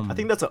it's I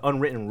think that's an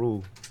unwritten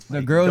rule.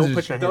 the girls Don't is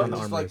put your hand on the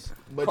Just like- armrest.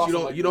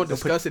 But you don't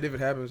discuss it if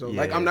it happens. So.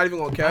 Like Yeah. I'm not even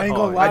gonna cap. I ain't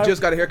gonna I lie.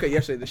 just got a haircut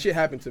yesterday. The shit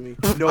happened to me.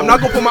 I'm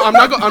not gonna put my I'm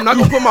not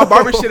gonna put my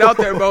barber shit out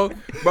there, bro.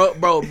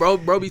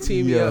 Bro be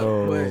teaming me up.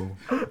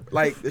 But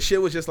like the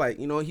shit was just like,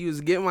 you know, he was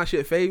getting my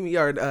shit fading me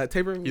or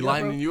tapering me. He up,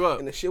 lining bro. you up.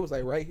 And the shit was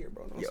like right here,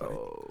 bro. And I was like,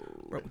 Yo.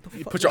 bro, what the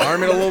You fuck? put your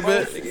arm in a little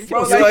bit.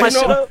 Bro, Stick like, my you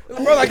shit know, up.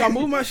 bro, like I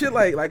moved my shit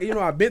like you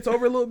know, I bent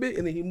over a little bit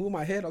and then he moved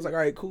my head. I was like, all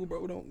right, cool,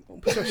 bro.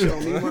 Don't put your shit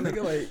on me, my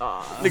nigga. Like,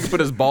 Nigga put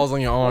his balls on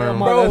your arm.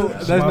 Bro,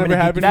 that's never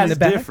happened. That's in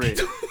the back.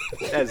 different.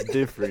 That's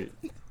different.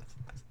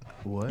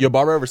 What? Your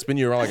barber ever spin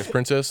you around like a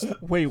princess?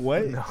 Wait,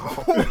 what? Like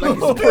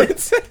a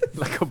prince.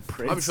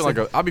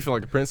 I be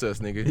feeling like a princess,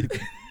 nigga.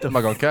 I'm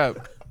not gonna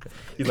cap.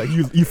 He's like,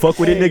 you fuck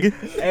with it, nigga.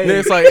 Hey, Then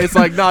it's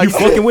like nah. You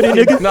fucking with it,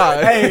 nigga.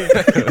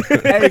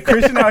 Nah. hey,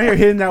 Christian out here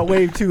hitting that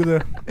wave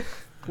too,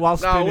 while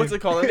spinning. Nah, what's it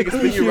called? That nigga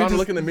spin you around and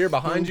look in the mirror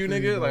behind you,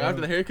 nigga. Like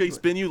after the haircut, he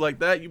spin you like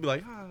that. You be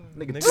like, ah,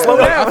 nigga, slow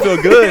like, down. I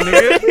feel good,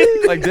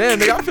 nigga. Like damn,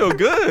 nigga, I feel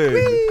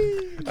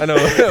good. I know.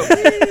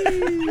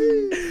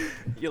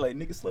 You're like,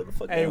 nigga, slow the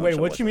fuck down. Hey, wait,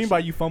 Show what watch you that mean shit. by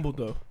you fumbled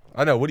though?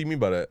 I know. What do you mean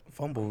by that?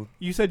 fumbled?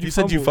 You said you You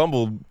said you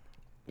fumbled.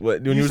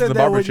 What when you was in said the that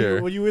barber when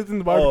chair? when you was in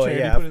the barber Oh chair.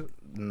 yeah. you put it-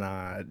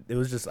 Nah, it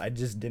was just I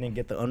just didn't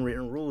get the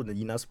unwritten rule that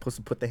you're not supposed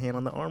to put the hand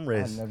on the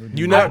armrest.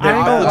 You I never. ain't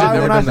gonna legit lie,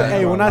 never when I done say, that.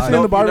 hey, when I sit in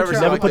Nope, the barber you never chair,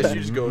 sit never like put this. that-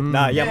 You just go.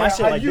 Nah, yeah, my Yeah,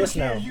 shit like you this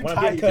here, now. you When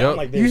I tight. get cut, Yep. I'm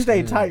like this. You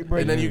stay tight, bro.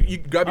 And then you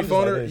grab your I'm just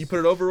phone, like this. you put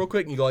it over real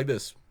quick, and you go like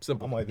this.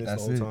 Simple. I'm like this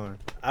That's the whole it. time.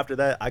 After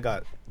that, I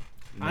got.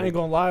 I ain't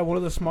gonna lie, one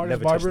of the smartest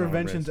Never touched barber the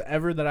inventions armrest.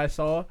 ever that I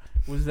saw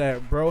was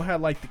that bro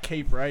had like the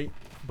cape, right?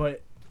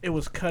 But it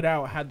was cut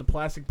out, had the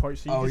plastic part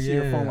so you Oh, could see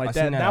your yeah. phone I like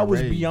seen that. that That at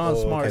was Ray's. beyond Oh,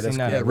 okay, smart. that's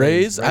Yeah, good.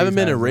 Rays. I haven't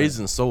been to has Rays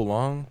that. in so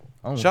long.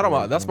 I don't Shout out know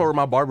my. That's where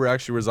my barber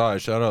actually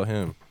resides. Shout out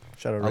him.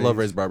 Shout out I love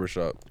Ray's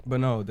barbershop. But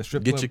no, the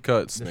strip Get club. your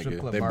cuts, the strip nigga.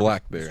 club They barber-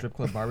 black the there. Strip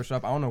club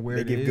barbershop. I don't know where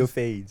They it give is. good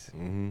fades.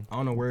 Mm-hmm. I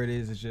don't know where it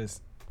is. It's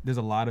just there's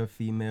a lot of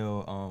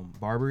female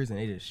barbers and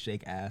they just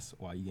shake ass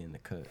while you getting the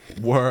cut.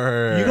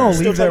 Word. You gonna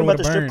Still leave there talking with about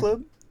a the strip burn.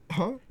 club?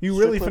 Huh? You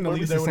Strip really club finna barber?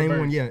 leave It's there the with a same burn.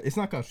 one. Yeah, it's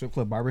not called strip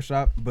club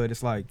barbershop, but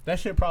it's like That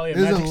shit probably in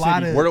There's a Magic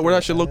lot City. of- Where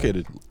that shit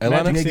located?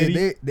 Atlanta. Magic City.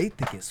 nigga, they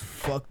think it's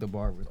fuck the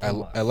barbers.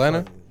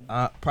 Atlanta.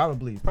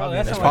 Probably. Probably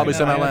That's probably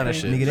some Atlanta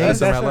shit. Nigga, That's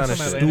they some Atlanta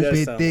some shit. Atlanta. That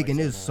stupid sound thick, like and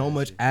there's some so Atlanta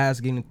much shit. ass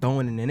getting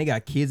thrown in, and they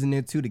got kids in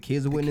there too. The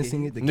kids are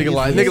witnessing it. The kids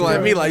Nigga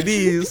like me like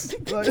these.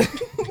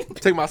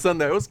 Take my son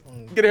there. Let's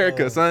get a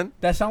haircut, son.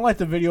 That sound like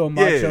the video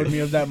Mom Yeah. showed me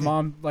of that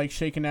mom like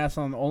shaking ass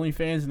on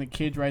OnlyFans and the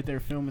kid right there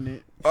filming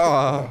it. do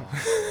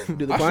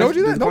the I clients- showed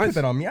you do that. the Don't put clients-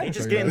 that on me. I They didn't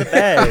just show get you in the that.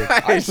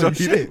 bag. I didn't show you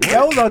shit.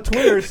 That was on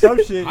Twitter or some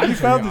shit. I You didn't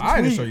show found you- the I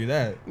didn't tweet. show you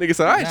that. Nigga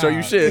said I ain't show you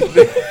Nah. shit.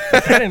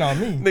 That ain't on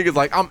me. Niggas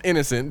like I'm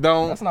innocent.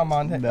 Don't. That's not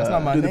my. That's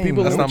not my Do the name.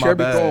 people bro. in That's the not chair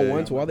my be throwing bag.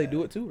 ones while they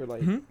do it too, or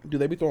like, do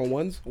they be throwing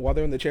ones while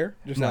they're in the chair?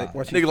 Just Nah. like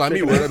watch Nigga like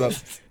me. Word up.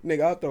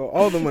 Nigga, I'll throw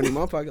all the money in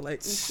my pocket.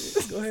 Like,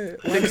 shit, go ahead.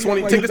 Take this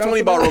 20. Take this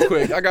 20 ball real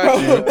quick. I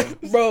got you.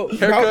 Bro,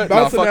 Haircut?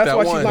 bouncing Nah, fuck that's that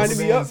why she once. lining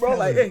me up, bro.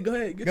 Like, hey, go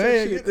ahead, get Go your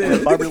ahead, shit. get And the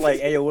Then. barber's like,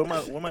 hey, yo, where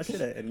my shit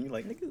at? And you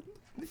like, nigga,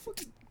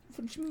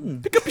 what you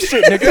mean? Pick up your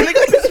shit,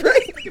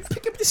 nigga.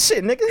 Pick up this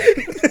shit,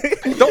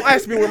 nigga. Don't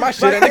ask me where my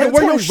shit at, nigga.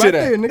 Where your shit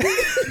there, at?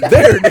 nigga.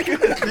 There,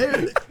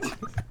 nigga.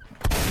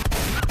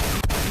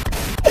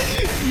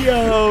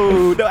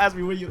 Yo, don't ask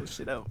me where your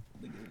shit at.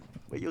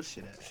 Where your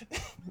shit at?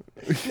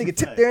 Nigga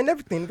tip there and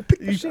everything. Nigga, pick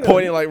the shit up.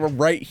 Pointing like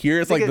right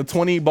here. It's like Nigga. the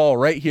 20 ball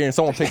right here, and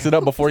someone picks it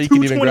up before he can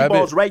even 220 grab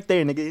balls it. right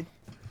there, nigga.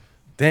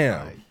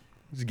 Damn.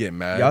 Just get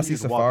mad. Y'all see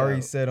just walk Safari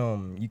out. said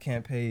you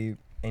can't pay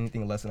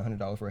anything less than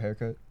 $100 for a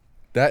haircut?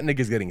 That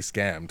nigga's getting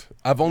scammed.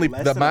 I've only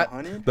Less the, than my,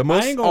 100? the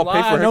most I ain't gonna I'll lie.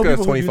 pay for I a know haircut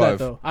is people who do that 25.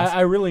 though.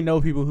 I really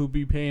know people who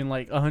be paying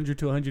like $100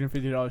 to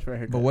 $150 for a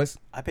haircut. But what's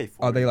I pay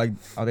 40.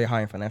 are they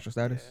high in financial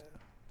status?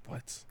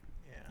 What?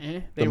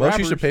 They The most you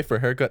rappers. should pay for a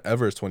haircut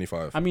ever is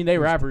 25. I mean, they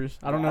rappers.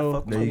 I don't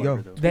know. There you go.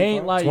 They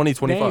ain't like 20, they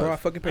 25. ain't- Bro, I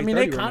fucking pay I mean,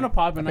 they 30 right kind of now.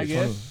 popping, I pay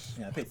guess.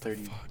 Yeah, I pay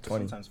 30.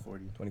 20. Sometimes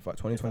 40. 25, If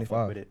I 20, fuck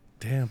 25. with it.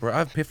 Damn, bro,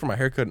 I've paid for my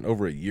haircut in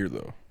over a year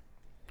though,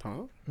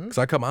 Huh? cause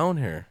I cut my own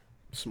hair.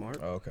 Smart.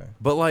 Oh, okay.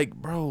 But like,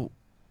 bro,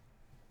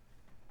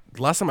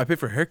 the last time I paid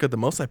for a haircut, the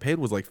most I paid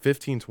was like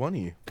 15,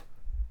 20,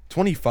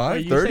 25,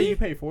 Wait, you say 30. you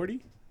pay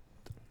 40?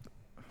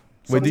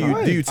 Wait, do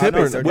you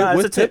Sometimes. tip or Yeah,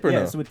 with it's a tip or yeah,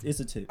 no? it's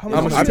a tip. How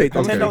How much I you paid pay?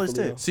 $10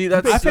 tip. See,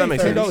 that's I that pay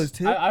makes 30. sense. $10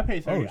 tip. I pay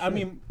 30. Oh, I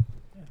mean,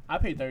 I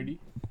pay 30.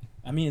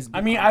 I mean, it's I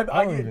mean, I I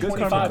don't get even-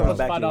 25 Good plus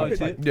karma $5 comes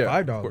tip. Yeah,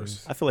 $5. of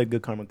course. I feel like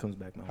good karma comes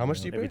back. How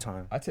much do you every pay?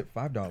 time? I tip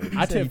 $5.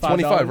 I tip $5.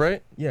 25,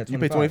 right? Yeah, You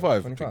pay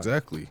 25.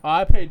 Exactly.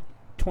 I paid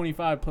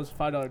 25 plus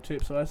 $5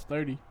 tip, so that's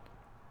 30.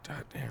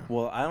 God damn.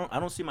 Well, I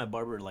don't see my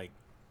barber like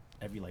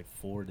every like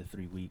 4 to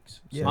 3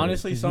 weeks. Yeah,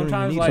 Honestly, 'cause you don't even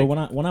sometimes need like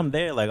so when I'm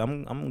there, like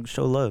I'm gonna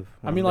show love.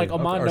 I mean, like Okay,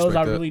 Ahmad I knows respect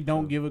I that. really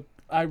don't give a.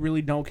 I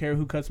really don't care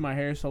who cuts my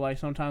hair. So like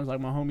sometimes like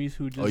my homies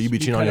who just Oh, you be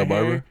cheating cut on your a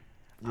hair, barber?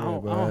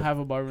 I don't have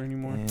a barber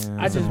anymore.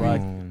 I just be.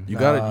 You Nah,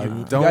 gotta, you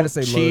you don't gotta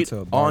say loyal cheat to a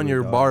on barber,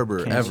 your dog. barber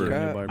Can't ever. cheat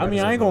on your barber. I mean,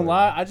 I ain't gonna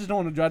lie. I just don't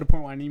want to drive to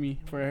Point Wainimi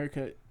for a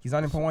haircut. He's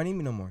not in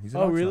Pawanimi no more. He's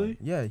in Oh, Oxnard. really?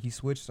 Yeah, he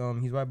switched.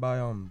 He's right by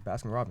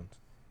Baskin Robbins.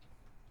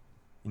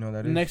 You know what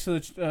that is? Next to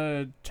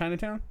the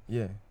Chinatown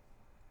Yeah,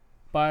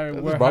 by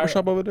There's where a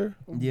barbershop over there?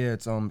 yeah.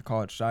 It's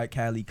called Shy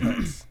Cali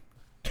Cuts.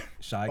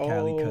 Shy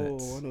Cali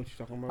Cuts. I know what you're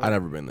talking about. I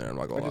never been there. I'm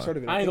not I gonna just lie. heard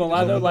of it. I ain't think gonna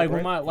lie it's though. on Like the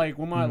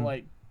when right? my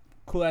like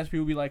cool ass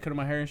people be like cutting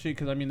my hair and shit,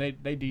 cause I mean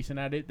they decent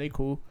at it. They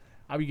cool.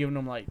 I be giving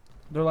them like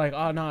they're like,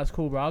 oh no, it's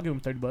cool, bro. I'll give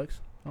them $30.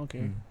 I don't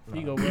care. Here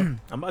you go, bro.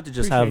 I'm about to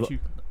just Appreciate have you.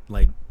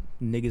 like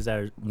niggas that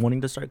are wanting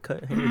to start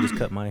cut hair just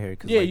cut my hair.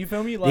 Cause, Yeah, like, you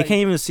feel me? they Like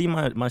can't even see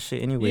my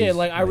shit anyways. yeah,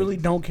 like I really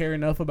don't care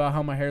enough about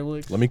how my hair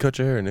looks. Let me cut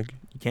your hair, nigga.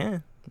 You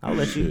can. I'll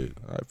let you. Shit.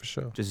 All right, for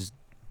sure. Just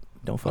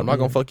don't fuck. I'm not me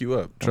gonna up. fuck you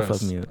up. Don't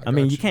Trust. fuck me up. I I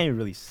mean, got you can't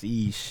really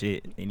see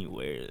shit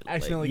anywhere.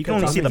 Accidentally Like, you can cut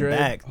only off see the the dread.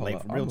 back. Hold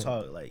Like on, real I'm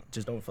talk. Like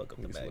just don't fuck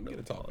up the back. Get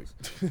a topic.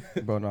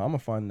 Bro, no, I'm gonna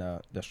find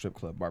that strip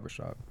club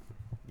barbershop.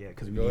 Yeah,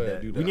 because we Go need ahead,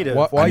 that. do We that. need to.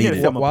 While we need you-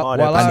 to film a while- pod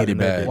while episode I- in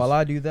that bad. bitch. While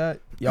I do that,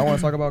 y'all want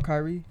to talk about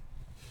Kyrie?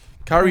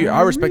 Kyrie,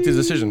 I respect his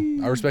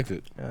decision. I respect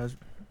it. Yeah,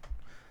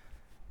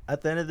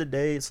 at the end of the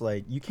day, it's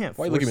like you can't.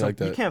 Why you force looking at me like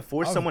You that? can't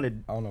force I someone to.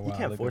 don't know why You I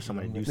can't looked force at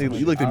someone to you. do You something.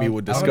 You looked at me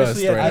with disgust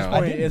Honestly, at right this now.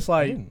 point, it's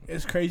like didn't.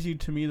 it's crazy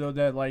to me though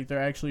that like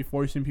they're actually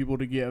forcing people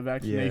to get a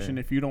vaccination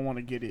if you don't want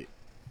to get it.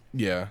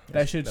 Yeah.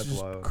 That shit's that's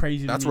just wild.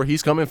 crazy. That's to where me.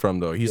 he's coming from,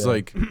 though. He's Yeah.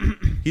 like,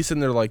 he's sitting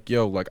there like,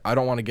 yo, like, I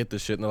don't want to get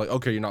this shit. And they're like,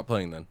 okay, you're not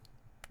playing then.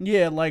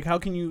 Yeah, like how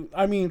can you?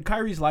 I mean,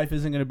 Kyrie's life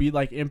isn't gonna be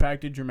like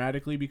impacted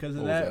dramatically because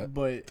of What was that,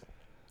 but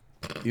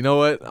You know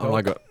what? I'm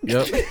like,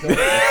 yep.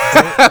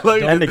 That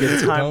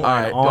nigga time All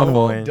right, on don't-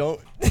 one. Don't.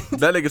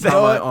 That nigga's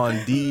timeline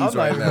on D's I'm not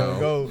right even gonna now.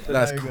 go. That's I'm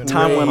not even crazy.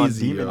 gonna Time went on yo.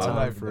 demon I'm time.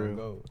 not even for gonna real.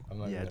 go. I'm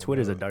not Yeah, even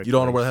Twitter's a gonna go. dark. You don't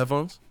want to wear place. the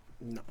headphones?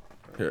 No.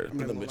 Here. I'm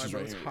not gonna lie, bitches bro.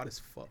 right It's here. hot as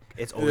fuck.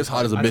 It's It is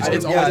hot as a I- bitch. I-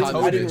 It's yeah, always I hot told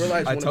as I a didn't bitch.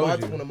 realize I when told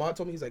Ahmad, you. when Ahmad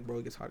told me, he's like, bro,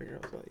 it gets hot in here.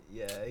 I was like,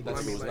 Yeah, it I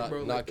gets mean, was like, not- bro,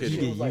 not like, kidding. it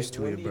was, You get like, used to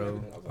it, windy and bro.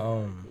 everything. I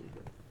was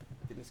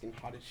like, it's getting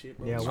hot as shit,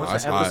 bro. Yeah, It's once hot.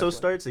 it's the hot. episode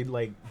starts, it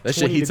like That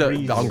shit 20 heats up.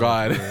 degrees. Oh,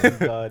 God.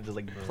 God, just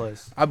like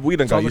plus We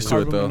done it's all got the used to it,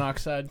 carbon though.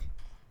 monoxide.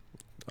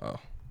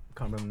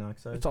 carbon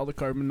monoxide. It's all the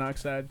carbon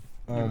monoxide.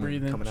 You're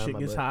breathing. coming out Shit my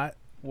gets butt. hot.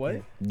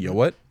 What? Yo,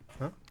 what?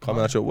 Huh?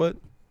 Coming out your what?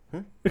 Huh?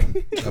 A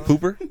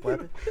pooper? What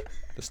happened?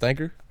 The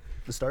stanker?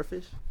 The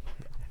starfish?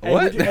 Hey,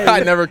 What? would you- hey,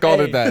 I never called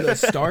hey, it that.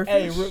 Starfish.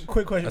 Hey, real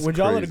quick question: That's would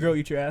y'all let a crazy. girl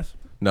eat your ass?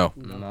 No.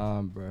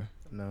 Nah, bro.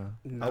 No.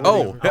 No.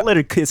 Oh, I'll let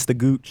her kiss the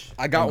gooch.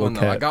 I got I'll go one,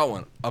 though. I cat. got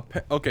one.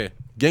 Okay.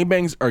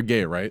 Gangbangs are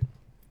gay, right?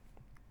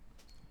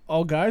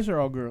 All guys or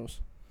all girls?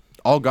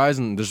 All guys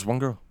and there's one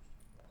girl.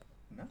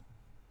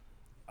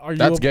 Are you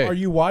That's gay. Are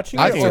you watching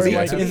I it, think or that's gay.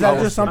 like That's is that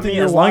power. just something I mean,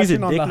 you're as long as watching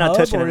your on dick the not hub,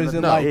 touching or is another-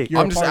 it No, like hey, you're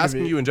I'm a just part of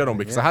asking it? you in general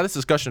because I had this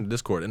discussion in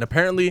Discord, and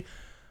apparently,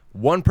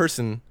 one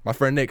person, my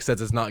friend Nick, says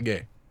it's not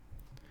gay.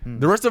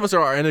 The rest of us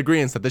are in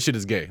agreement that this shit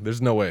is gay.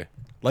 There's no way.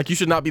 Like, you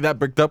should not be that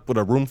bricked up with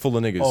a room full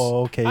of niggas.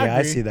 Oh, okay. I Yeah, I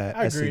agree. see that.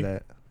 I I see agree.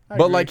 that. I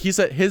But agree. like he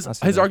said, his I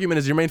see that. argument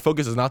is your main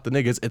focus is not the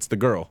niggas, it's the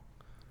girl.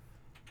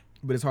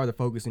 But it's hard to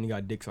focus when you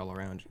got dicks all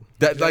around you.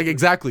 That like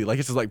exactly. Like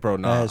it's just like, bro,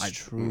 nah. That's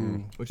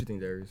true. What you think,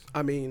 Darius?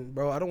 I mean,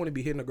 bro, I don't want to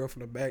be hitting a girl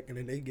from the back and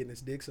then they getting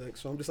his dick sucked.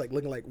 So I'm just like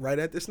looking like right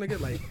at this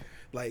nigga,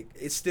 like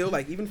it's still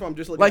like even if I'm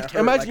just looking Like, at her,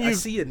 imagine like, I you-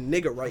 see a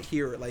nigga right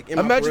here, like in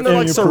my Imagine peripheral. they're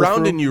like your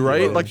surrounding peripheral. you,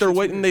 right? Yeah. Like they're Shit's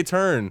waiting, they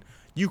turn.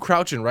 You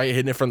crouching, right,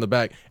 hitting it from the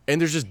back,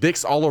 and there's just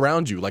dicks all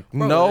around you. Like,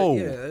 Bro, no,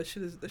 yeah, that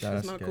shit is That's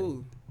not gay.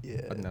 cool. I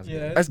think that's Yeah.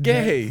 gay. that's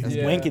gay. That's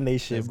Yeah. wanking they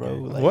shit, That's bro.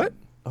 gay. Like, What?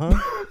 Huh?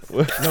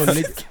 No,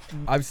 niggas,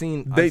 I've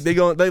seen. They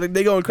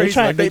going crazy.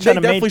 try- Like, they they trying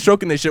to definitely main-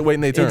 stroking their shit,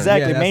 waiting they turn.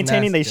 Exactly. that's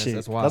maintaining nasty. they shit.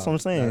 That's wild. That's what I'm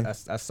saying.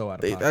 That's so out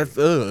of They, pocket. that's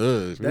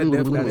That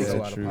definitely is is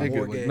so out of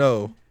more pocket. gay.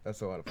 No, That's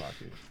so out of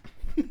pocket.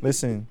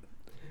 Listen,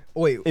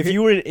 Wait, if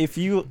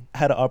you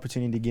had an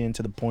opportunity to get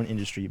into the porn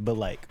industry, but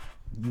like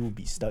you will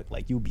be stuck.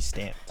 Like you will be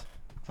stamped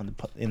on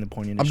in the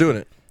porn I'm industry. doing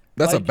it.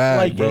 That's a Like- bag,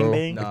 like bro.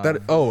 gangbang? Like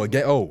that, oh,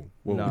 again. Oh,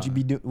 whoa. Nah.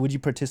 Would you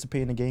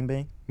participate in a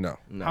gangbang? No.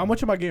 No. How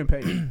much am I getting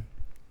paid?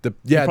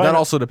 Yeah, probably that not-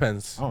 also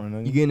depends. I don't know.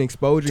 You getting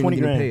exposure and 20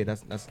 you getting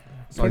grand. paid. That's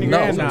 20 No,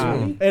 grand? no, Nah,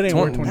 20. it ain't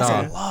worth 20 Nah.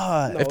 grand. a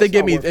lot. No, If they it's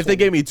gave not me worth if they 20.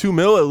 gave me $2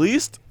 million at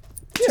least,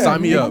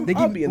 sign me up. They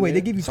I'll give, be in wait, there.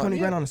 they give you Sign 20 me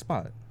grand up. on the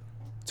spot.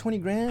 20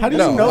 grand. How do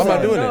No, you know I'm that?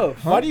 not doing it.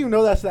 Why do you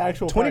know that's the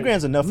actual 20 price?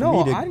 grand's enough No,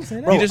 for me to. I didn't say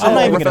that. Bro, You just I'm said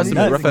not even rough gonna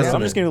estimate, nut. rough I'm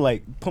estimate. just gonna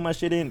like put my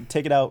shit in,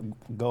 take it out,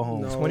 go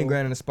home. No. 20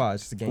 grand in the spot.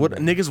 It's just a game. What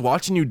niggas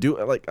watching you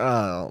do? Like,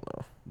 I don't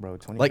know. Bro,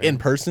 20 Like grand. in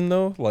person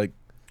though, like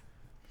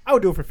I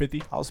would do it for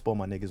 50. I'll spoil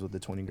my niggas with the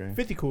 20 grand.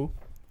 50 cool.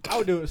 I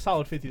would do it a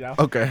solid 50 now.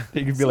 okay.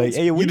 They could be like,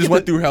 hey, You just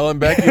went through hell and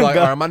back. You're like,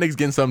 all right, my niggas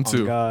getting some Oh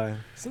too. God,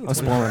 I'm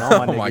spoiling all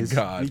my Oh niggas. my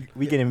God.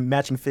 We getting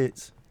matching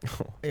fits.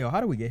 Hey, yo,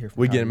 how do we get here from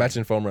We Kyrie? getting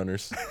matching foam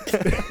runners.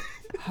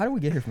 How do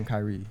we get here from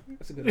Kyrie?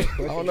 That's a good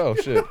question. I don't know,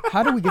 shit.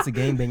 How do we get to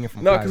game banging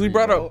from No, Kyrie? because we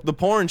brought bro? up the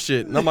porn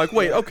shit, and I'm like,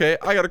 wait, okay,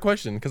 I got a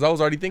question, because I was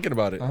already thinking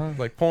about it. Uh-huh.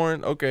 Like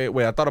porn, okay,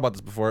 wait, I thought about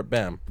this before.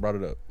 Bam, brought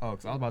it up. Oh,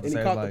 because I was about to And he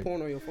say, caught like, the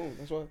porn on your phone.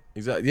 That's why.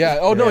 Exactly. Yeah.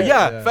 Oh no.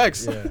 Yeah.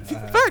 Facts. yeah,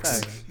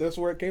 Facts. That's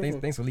where it came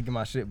from. Thanks for leaking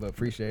my shit, but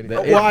appreciate it.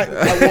 That- Well,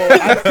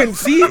 I couldn't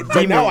see it,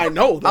 but now I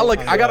know. I though. like.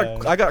 I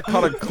got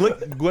caught a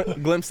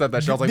glimpse at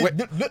that shit. I was like, wait,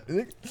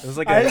 It was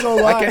like I ain't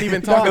gonna lie. I can't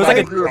even talk. It was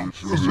like about a,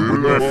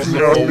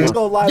 I ain't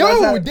gonna lie.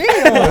 Yo, that's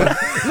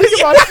damn!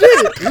 Leaking my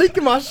shit!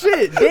 Leaking my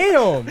shit!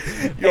 Damn!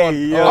 yo,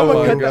 I'm Oh gonna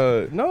my cut that.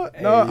 God. No,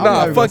 Nah, I'm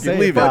not even fuck gonna it, say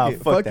leave Fuck it.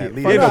 it. Fuck Fuck that, it.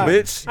 leave Fuck Ain't it. no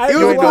it. bitch. I It You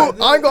was ain't cool.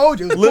 got- I ain't gonna hold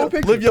you. It was a cool Live,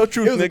 picture. live your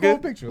truth, It was a cool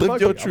nigga. picture. Live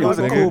Fuck your it. truth, It was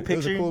a nigga. cool picture. It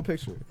was a cool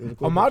picture. It was a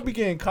cool Ahmad picture. be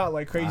getting caught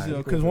like crazy though,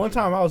 Alright, because cool. one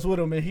time I was with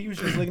him and he was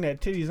just looking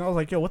at titties and I was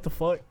like, yo, what the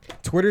fuck?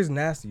 Twitter's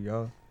nasty,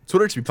 yo.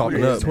 Twitter should be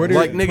popping up. Twitter-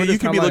 Like nigga, Twitter's you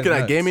could be timeline looking is at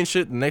nuts. gaming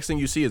shit. The next thing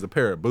you see is a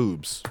pair of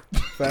boobs.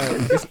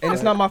 And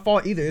it's not my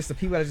fault either. It's the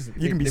people that just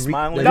You can be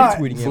smiling. they're Nah,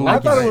 retweeting it. I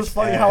liking thought it was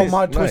funny how Nice.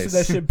 Ahmad twisted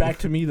Nice. that shit back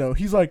to me though.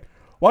 He's like,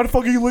 why the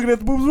fuck are you looking at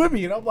the boobs with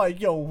me? And I'm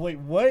like, yo, wait,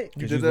 what?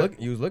 You did that?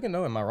 was looking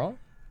though. Am I wrong?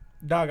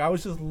 Dog, I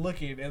was just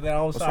looking and then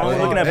I was wrong with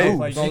looking at I was boobs?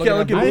 like, Don't You look can't at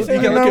look at I ain't boobs. You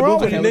saying can't look nothing at wrong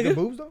boobs with with it. your Look at nigga.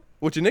 boobs though.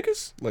 With your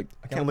niggas. Like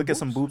can't look at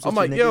some boobs. I'm with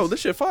like, your yo, niggas. this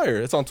shit fire.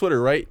 It's on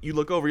Twitter, right? You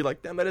look over, you're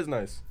like, damn, that is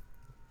nice.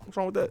 What's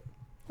wrong with that?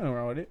 Nothing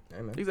wrong with it.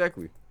 Hey, man.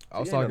 Exactly. I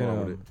was Yeah, ain't talking. nothing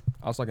wrong with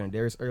I was talking to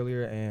Darius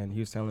earlier, and he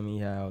was telling me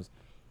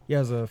he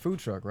has a food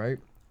truck, right?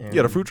 And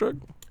You got a food truck?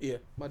 Yeah,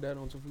 my dad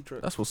owns a food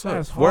truck. That's what's up.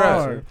 That's Where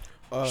at?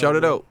 hard. Shout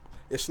it out.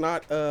 It's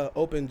not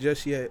open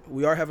just yet.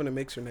 We are having a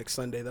mixer next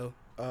Sunday though.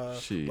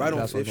 Shit. Right on That's what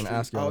I was Fifth gonna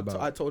ask Street. y'all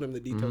about. I told him the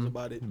details Mhm.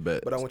 about it,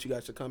 Bet. but I want you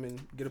guys to come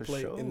and get a For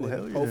plate, sure, and hell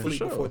then yeah. hopefully For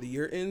sure. before the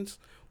year ends,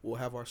 we'll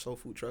have our soul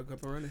food truck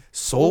up and running.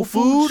 Soul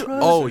food?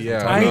 Oh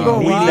yeah. I ain't gonna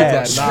we lie. need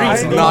that.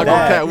 Streets Nah, need nah,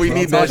 that. cat. We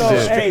need that So,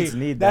 shit. hey, Streets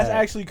need that's that.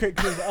 actually crazy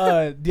because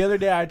the other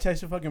day I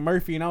texted fucking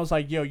Murphy and I was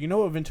like, yo, you know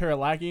what Ventura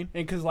lacking?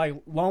 And because like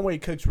Longway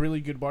cooks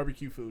really good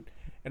barbecue food.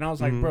 And I was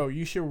like, Mhm. bro,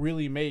 you should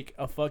really make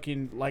a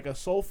fucking like a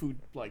soul food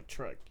like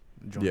truck.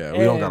 Yeah, we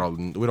don't And got all.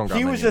 We don't got.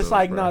 He many was of just those,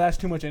 like, bro. no, that's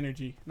too much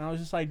energy. And I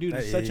was just like, dude,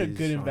 it's That such a is,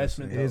 good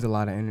investment. It is a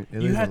lot of energy.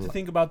 You have to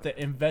think about the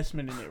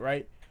investment in it,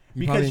 right? You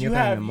Because probably didn't you get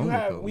that in have a you moment,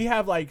 have though. we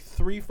have like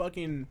 3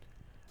 fucking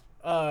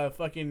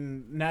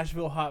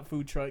Nashville hot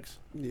food trucks.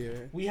 Yeah.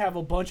 We have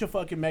a bunch of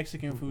fucking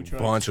Mexican food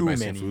trucks. bunch of Too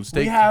Mexican many. food.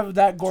 Steak, We have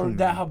that Too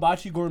that many.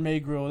 hibachi gourmet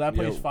grill. That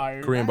place Yeah,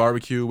 fire. Korean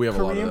barbecue. We have a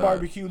lot of Korean that.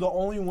 barbecue. The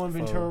only one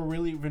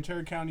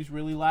Ventura County's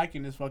really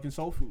lacking is fucking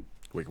soul food.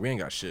 Wait, we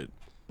ain't got shit.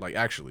 Like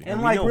actually. And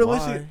we like know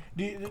realistic,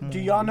 why. do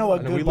y'all know a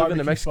And good we live barbecue in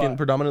the Mexican, spot?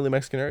 predominantly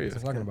Mexican area.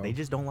 That's what I'm talking about. They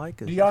just don't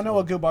like us. Do y'all know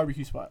a good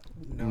barbecue spot?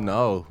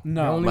 No.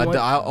 No. only My one-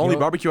 only the-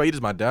 barbecue I eat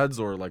is my dad's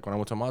or like when I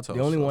went to Matos.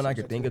 The only one I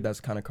could think of that's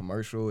kind of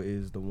commercial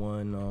is the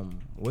one.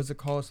 What's it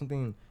called?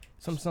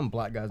 Some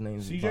black guy's name.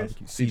 is CJ's?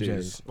 barbecue.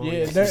 CJ's.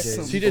 Yeah,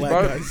 there's CJ's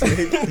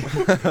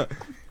barbecue.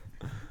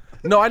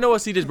 No, I know a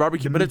CJ's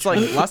barbecue, but it's like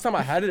last time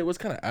I had it, it was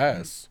kind of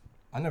ass.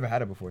 I never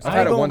had it before. So I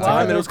had it one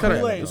time and it was kind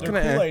kinda- of it was Their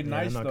kinda eh. Kool-Aid Yeah,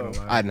 nice I'm not though. gonna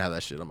lie. I didn't have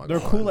that shit. I'm not Their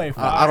gonna lie. Kool-Aid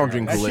fire. I don't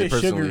drink That Kool-Aid shit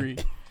personally. sugary.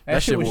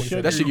 That shit was will.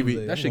 sugary. That should give you.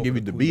 Kool-Aid. That I'm should give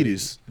you going for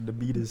diabetes. The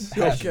beat is.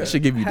 That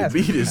should give you Has to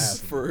be.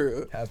 diabetes. For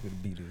real. Has to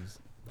be beaters.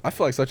 I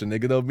feel like such a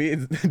nigga though. Me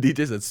and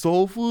DJ said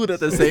soul food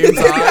at the same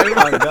time. Oh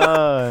my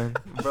god,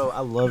 bro, I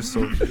love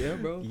soul food. Yeah,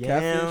 bro.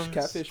 Yams,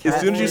 Catfish. As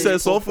soon as you said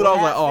soul food, I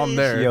was like, oh, I'm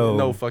there. Yo.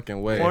 No fucking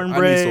way. I need soul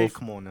Cornbread. food.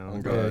 Come on now, Oh,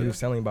 bro. God. Yeah, he was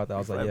telling me about that. I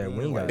was like, yeah,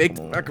 we ain't got Baked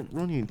Come on.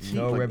 macaroni and cheese.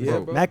 No like, red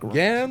bro. bread. Macaroni.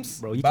 Yams.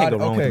 Bro, you can't go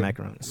wrong with okay.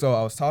 macaroni. So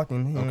I was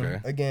talking to him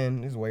Okay.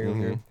 again. This is way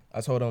earlier. Mhm.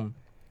 I told him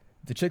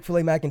the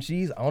Chick-fil-A mac and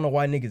cheese. I don't know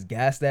why niggas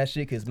gas that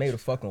shit because it's made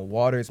of fucking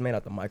water. It's made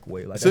out the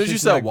microwave. Like, As soon that as you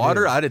shit's said not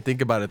water, good. I didn't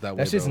think about it that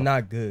way. That shit's though.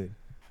 not good.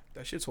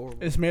 That shit's horrible.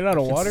 It's made out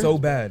of water. It's so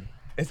bad.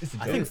 It's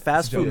I think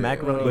fast food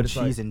macaroni but and it's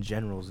like- cheese in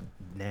general is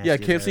nasty. Yeah, as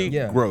KFC. hell.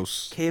 Yeah.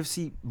 Gross.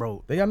 KFC,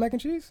 bro. They got mac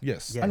and cheese?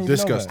 Yes. Yeah. I didn't even know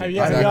Disgusting.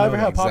 that. Have Yeah, y'all ever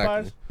had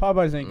Exactly. Popeyes?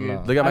 Popeyes ain't good.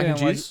 Nah. They got I mac and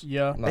didn't like- cheese?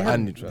 Yeah. Nah, I I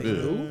need. tried.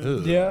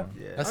 Ugh. Yeah.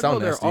 That I sound go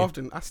there nasty.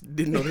 often.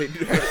 Didn't know they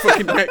do that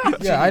fucking mac and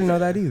cheese. Yeah, I didn't know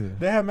that either.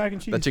 They have mac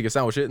and cheese. That chicken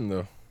sandwich hitting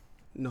though.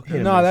 No, Hit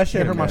or No, miss. that shit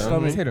Hit or hurt my miss.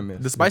 stomach. It's hit or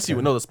miss. The spicy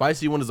one, no, the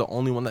spicy one is the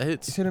only one that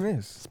hits. It's hit or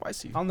miss.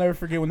 Spicy. I'll never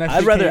forget when that. I'd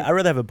shit rather came. I'd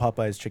rather have a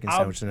Popeyes chicken I'll-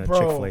 sandwich than a bro.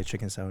 Chick-fil-A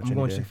chicken sandwich. I'm any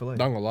going day. Chick-fil-A.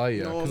 Not gonna lie,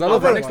 yeah, No, because I no,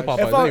 live no, right next to no.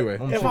 Popeyes anyway.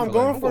 I'm If I'm Chick-fil-A.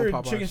 going I'm for going a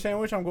Popeyes. chicken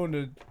sandwich, I'm going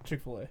to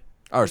Chick-fil-A.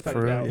 I respect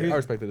For it. real? I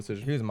respect the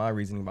decision. Here's my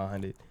reasoning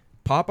behind it.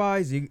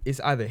 Popeyes, it's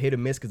either hit or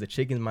miss because the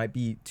chicken might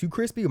be too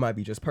crispy or might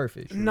be just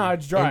perfect. Nah,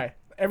 it's dry.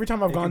 Every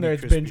time I've It gone can there, be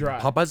it's crispy. been dry.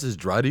 Popeyes is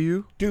dry to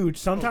you? Dude,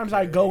 sometimes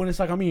I go and it's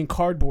like I'm eating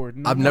cardboard.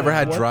 And I've I'm never like,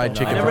 had what dried the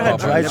chicken I fuck? never had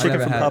Popeyes. dried I've chicken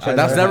never from had- Popeyes. I've That's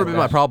never never had been that.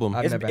 my problem.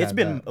 I've It's never it's had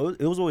been that.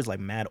 it was always like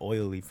mad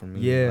oily for me.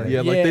 Yeah. Like,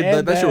 Yeah, like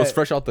Yeah, that shit was that-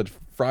 fresh out the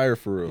fryer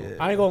for real. Yeah.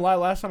 I ain't gonna lie.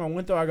 Last time I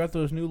went there, I got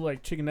those new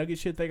like chicken nugget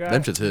shit they got.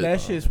 Them shits hit. That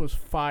shit was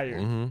fire.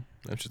 Mm-hmm.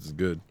 That shit is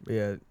good.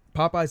 Yeah,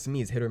 Popeyes to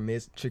me is hit or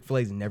miss.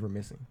 Chick-fil-A's never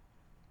missing.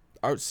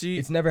 See,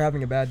 It's never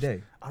having a bad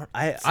day. I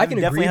I can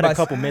definitely agree had by a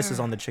couple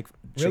misses on the chicken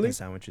Really?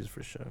 sandwiches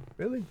for sure.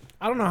 Really?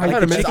 I don't know how I've you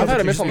had a can miss- make I've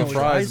had a chicken miss on the sandwich.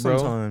 fries, bro.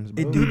 Sometimes,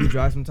 bro. It do be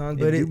dry sometimes,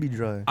 but It do be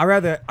dry. I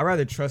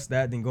rather trust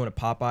that than going to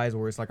Popeyes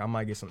where it's like I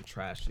might get some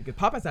trash chicken.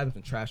 Popeyes has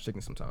some trash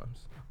chicken sometimes.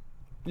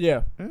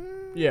 Yeah,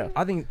 yeah.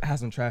 I think it has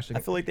some trash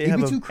chicken. I feel like they It have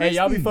be a. too Hey,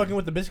 y'all be crispy. fucking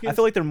with the biscuits? I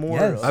feel like they're more.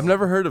 Yes. I've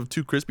never heard of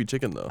too crispy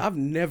chicken though. I've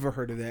never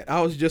heard of that.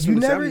 I was just You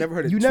gonna say, never- I've never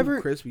heard of you too never-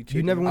 crispy chicken.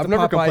 You never went I've to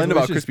never Popeyes complained where about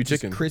it's just- crispy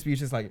just chicken. Crispy,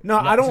 it's just like No,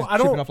 not- I don't- just I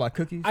don't- chipping off like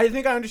cookies. I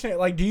think I understand.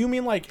 Like, do you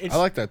mean like it's? I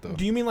like that though.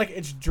 Do you mean like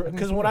it's dry?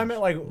 Because what I meant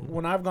like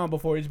when I've gone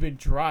before, it's been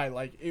dry.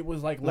 Like it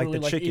was like Like literally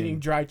the like chicken. eating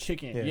dry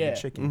chicken. Yeah, Yeah. the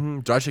chicken. Mm-hmm.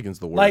 Dry chicken's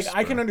the worst. Like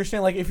I bro. can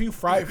understand. Like if you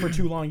fry it for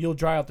too long, you'll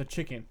dry out the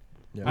chicken.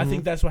 Yeah. I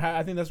think that's what.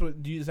 I think that's what.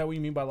 Is that what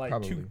you mean by like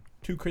Probably.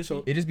 too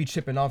crispy? It just be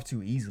chipping off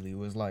too easily. It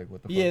was like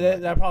what the fuck? Yeah,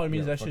 like, that probably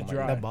means yeah, that fuck shit my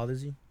dry. That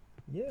bothers you?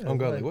 Yeah. Oh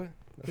god, like what?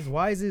 Because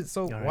why is it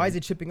so? Alright. Why is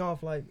it chipping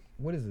off? Like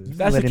what is this?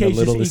 That's the Letting case,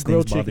 just littlest eat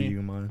grilled things bother chicken.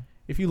 you, man.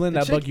 If you lend The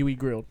that bug, chick- you eat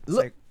grilled.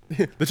 Look,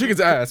 The chicken's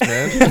ass,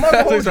 man.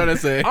 That's what he's trying to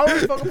say. I don't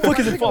really fuck with Fuck Popeyes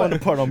is it chicken falling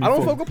like- apart on me? I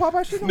don't for? fuck with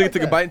Popeyes chicken. Nigga like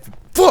took a that. bite. And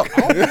fuck.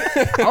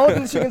 I don't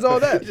think the chicken's all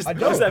that. I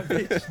What's don't. that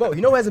bitch? Bro,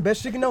 you know who has the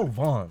best chicken though?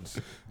 Vaughn's.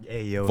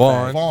 Hey yo,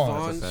 Vaughn.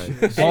 Vaughn's.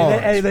 Vaughn's.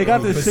 Hey, they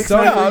got the For six.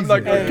 some Yeah, I'm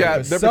like, reason, yeah,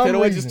 for their some potato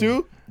wedges reason.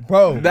 too.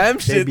 Bro, Them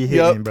shit, be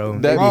yup. hitting, bro.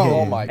 That They be be hitting. hitting.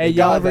 Oh my Hey, god.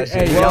 y'all ever? that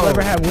shit- Hey, y'all Yo.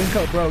 ever had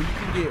Winco? Bro, you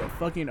can get a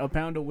fucking a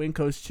pound of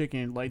Winco's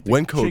chicken. Like the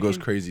Winco chicken- goes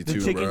crazy The too,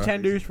 chicken bro.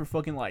 tenders for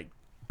fucking like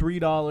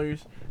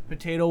 $3.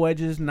 Potato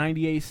wedges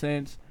 98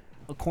 cents.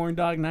 A corn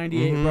dog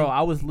 98. Mhm. Bro,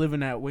 I was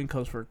living at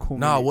Winco's for a cool.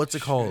 Nah, minute. what's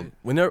it called?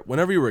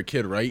 Whenever you were a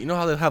kid, right? You know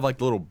how they have like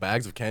the little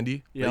bags of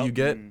candy that Yep. you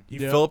get? Mm. You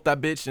Yep. fill up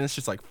that bitch and it's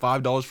just like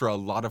 $5 for a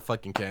lot of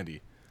fucking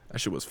candy. That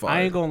shit was fire.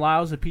 I ain't gonna lie,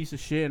 I was a piece of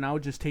shit, and I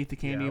would just take the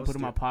candy Yeah, I and put it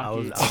in my was the-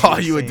 I pocket. was- Oh,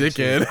 you a Same shit.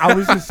 dickhead. I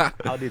was just.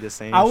 I'll do the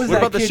same. I was shit. What that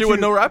about the kid shit with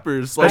too. no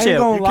wrappers? I Like, ain't yeah,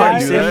 gonna you lie.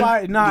 can't do If that.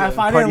 I, nah, if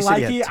I Party didn't City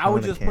like had it, I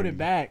would ton of just put it candy.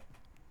 back.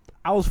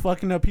 I was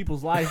fucking up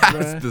people's lives,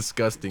 that's bro.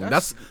 disgusting.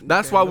 That's-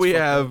 That's why that's we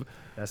fucked have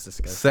That's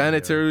disgusting.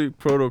 sanitary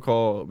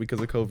protocol because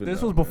of COVID.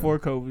 This now, was man. before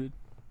COVID.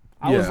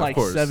 I Yeah, was of like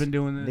course. 7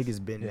 doing Yo. this.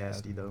 Niggas been Yeah.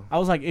 nasty though. I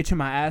was like itching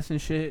my ass and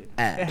shit.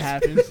 It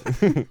happens.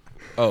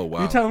 Oh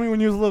wow. You telling me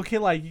when you was a little kid,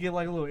 like you get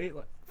like a little itch,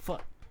 like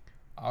fuck.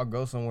 I'll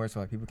go somewhere so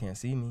like people can't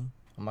see me.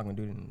 I'm not gonna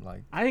do it in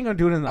like I ain't gonna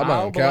do it in the I'm not aisle,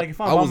 gonna but cap. like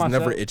if I'm I by was myself,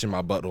 never itching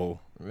my butthole.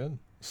 really.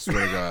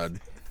 Swear to God.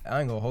 I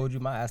ain't gonna hold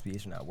you. My ass be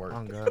itching at work.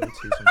 Oh god, me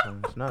too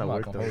sometimes. Not I'm at not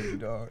work gonna though. hold you,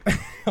 dog.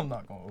 I'm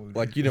not gonna hold you.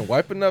 Like you didn't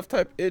wipe enough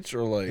type itch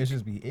or like It's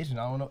just be itching.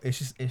 I don't know.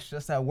 It's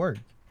just at work.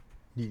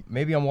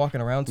 Maybe I'm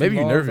walking around too maybe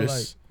you're long, but,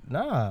 nervous. like,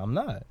 nah, I'm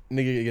not.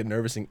 Nigga get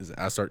nervous and his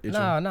ass start itching.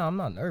 Nah, I'm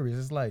not nervous.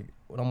 It's like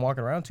when I'm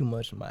walking around too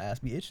much, my ass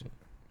be itching.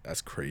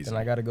 That's crazy. Then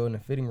I gotta go in the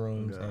fitting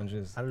rooms God. and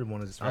just. I don't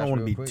want to. I Scratch don't want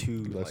to real be quick.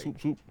 too Be like, like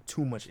swoop, swoop.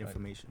 too much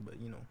information, but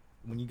you know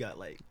when you got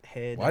like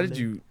head. Why down did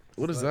there- you?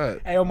 What is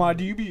that? Hey Omar,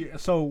 do you be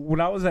so when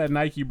I was at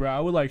Nike, bro? I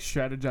would like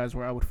strategize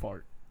where I would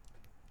fart.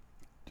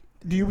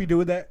 Do you be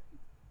doing that?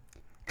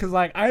 Cause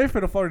like I ain't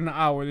finna fart in an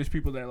hour. There's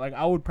people there. Like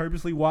I would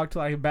purposely walk to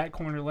like a back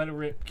corner, let it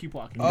rip, keep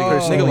walking.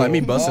 Nigga like me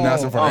busting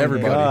ass in front of Oh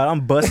everybody. God,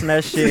 I'm busting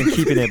that shit and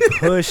keeping it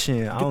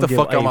pushing. I Get don't the give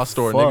fuck out a my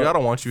store, fuck. nigga. I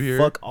don't want you here.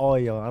 Fuck all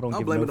y'all. I don't I'm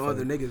give blaming no the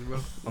other fuck. niggas, bro.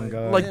 Oh,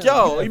 God. Like,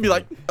 yo, you be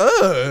like,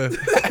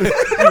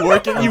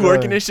 you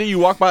working and shit. You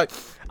walk by.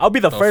 I'll be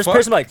the The first fuck?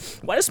 person like,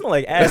 why does it smell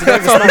like ass? It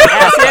doesn't smell like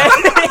ass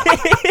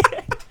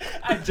yet.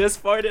 I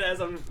just farted as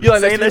I'm You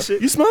like saying that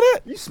shit. You smell that?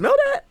 You smell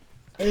that?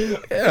 It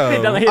doesn't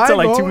Yeah. hit I till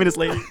like ain't 2 gonna- minutes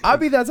later. I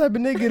be that type of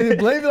nigga to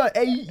blame it like,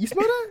 hey, you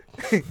smell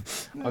that?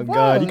 Oh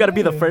God, you gotta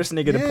be the first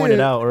nigga to point it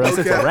out, or else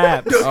it's a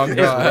rap. Oh, It's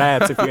God.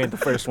 raps if you ain't the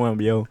first one,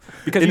 yo.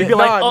 Because And you'd it, be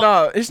like, nah, oh.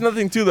 nah, it's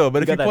nothing too though. But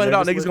You if you got that point it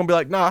out, nervous niggas gonna be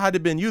like, nah, had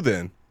it been you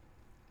then.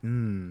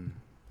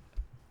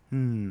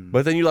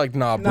 But then you like,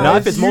 nah, bro. Not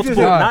if it's you just-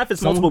 multiple. Nah, Not if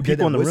it's someone multiple who did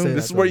people in that the would say room.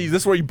 that.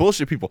 This is where you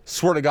bullshit people.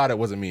 Swear to God, it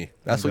wasn't me.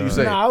 That's what you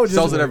say. Nah, I would just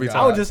Sells it every time.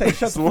 I would just say shut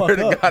the Swear fuck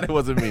to up. God, it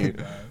wasn't me.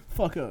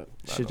 Fuck up.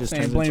 Shit just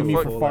Saying turns blame into me a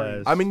for full farting.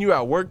 ass. I mean, you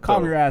at work. Call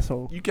me though. your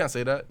asshole. You can't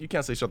say that. You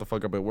can't say shut the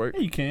fuck up at work.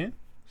 Yeah, you can.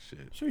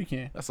 Shit. Sure you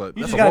can. That's a You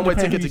that's just a gotta one way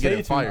depend who ticket to you say getting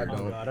it to. fired, Oh,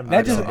 though. God, I'm That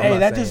not- just I'm hey, not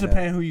that just saying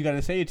depends who you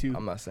gotta say it to.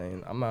 I'm not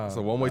saying. I'm not. It's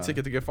a one way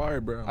ticket to get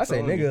fired, bro. I say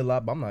I'm telling nigga a you.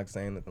 lot, but I'm not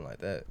saying nothing like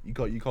that. You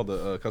call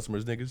the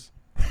customers niggas.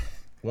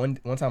 One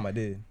time I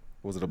did.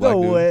 Was it a black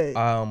No dude? way.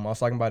 I was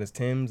talking about his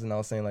Timbs, and I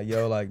was saying like,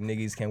 yo, like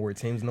niggas can't wear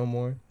Timbs no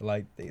more.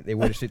 Like they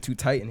wear the shit too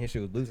tight, and his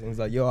shit was loose. And he's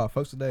like, yo, I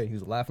fucked today. He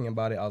was laughing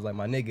about it. I was like,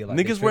 my nigga, like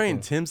Niggas they wearing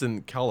tripping. Timbs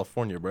in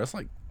California, bro. It's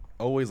like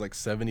always like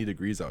 70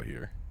 degrees out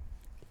here.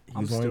 He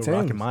I'm was still wearing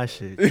rocking Timbs. my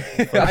shit.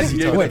 I just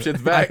gave them Wait, shits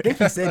I back. think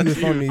he said he was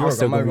from New York.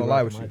 still I'm not gonna gonna be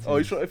lie rocking with my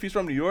you. If he's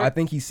from New York, I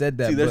think he said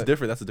that. see, that's but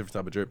different. That's a different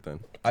type of drip then.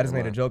 I just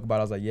made a Never mind. joke about it.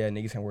 I was like, yeah,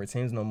 niggas can't wear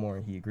Timbs no more.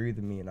 And he agreed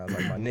with me. And I was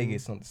like, my nigga,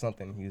 it's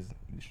something. He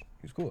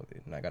was cool with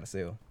it. And I got a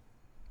sale.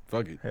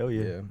 Fuck it. Hell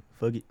yeah. Yeah.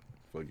 Fuck it.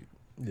 Fuck it.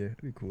 Yeah,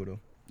 it'd be cool though.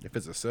 If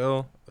it's a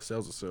sale, a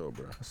sale's a sale,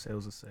 bro. A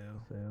sale's a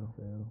sale.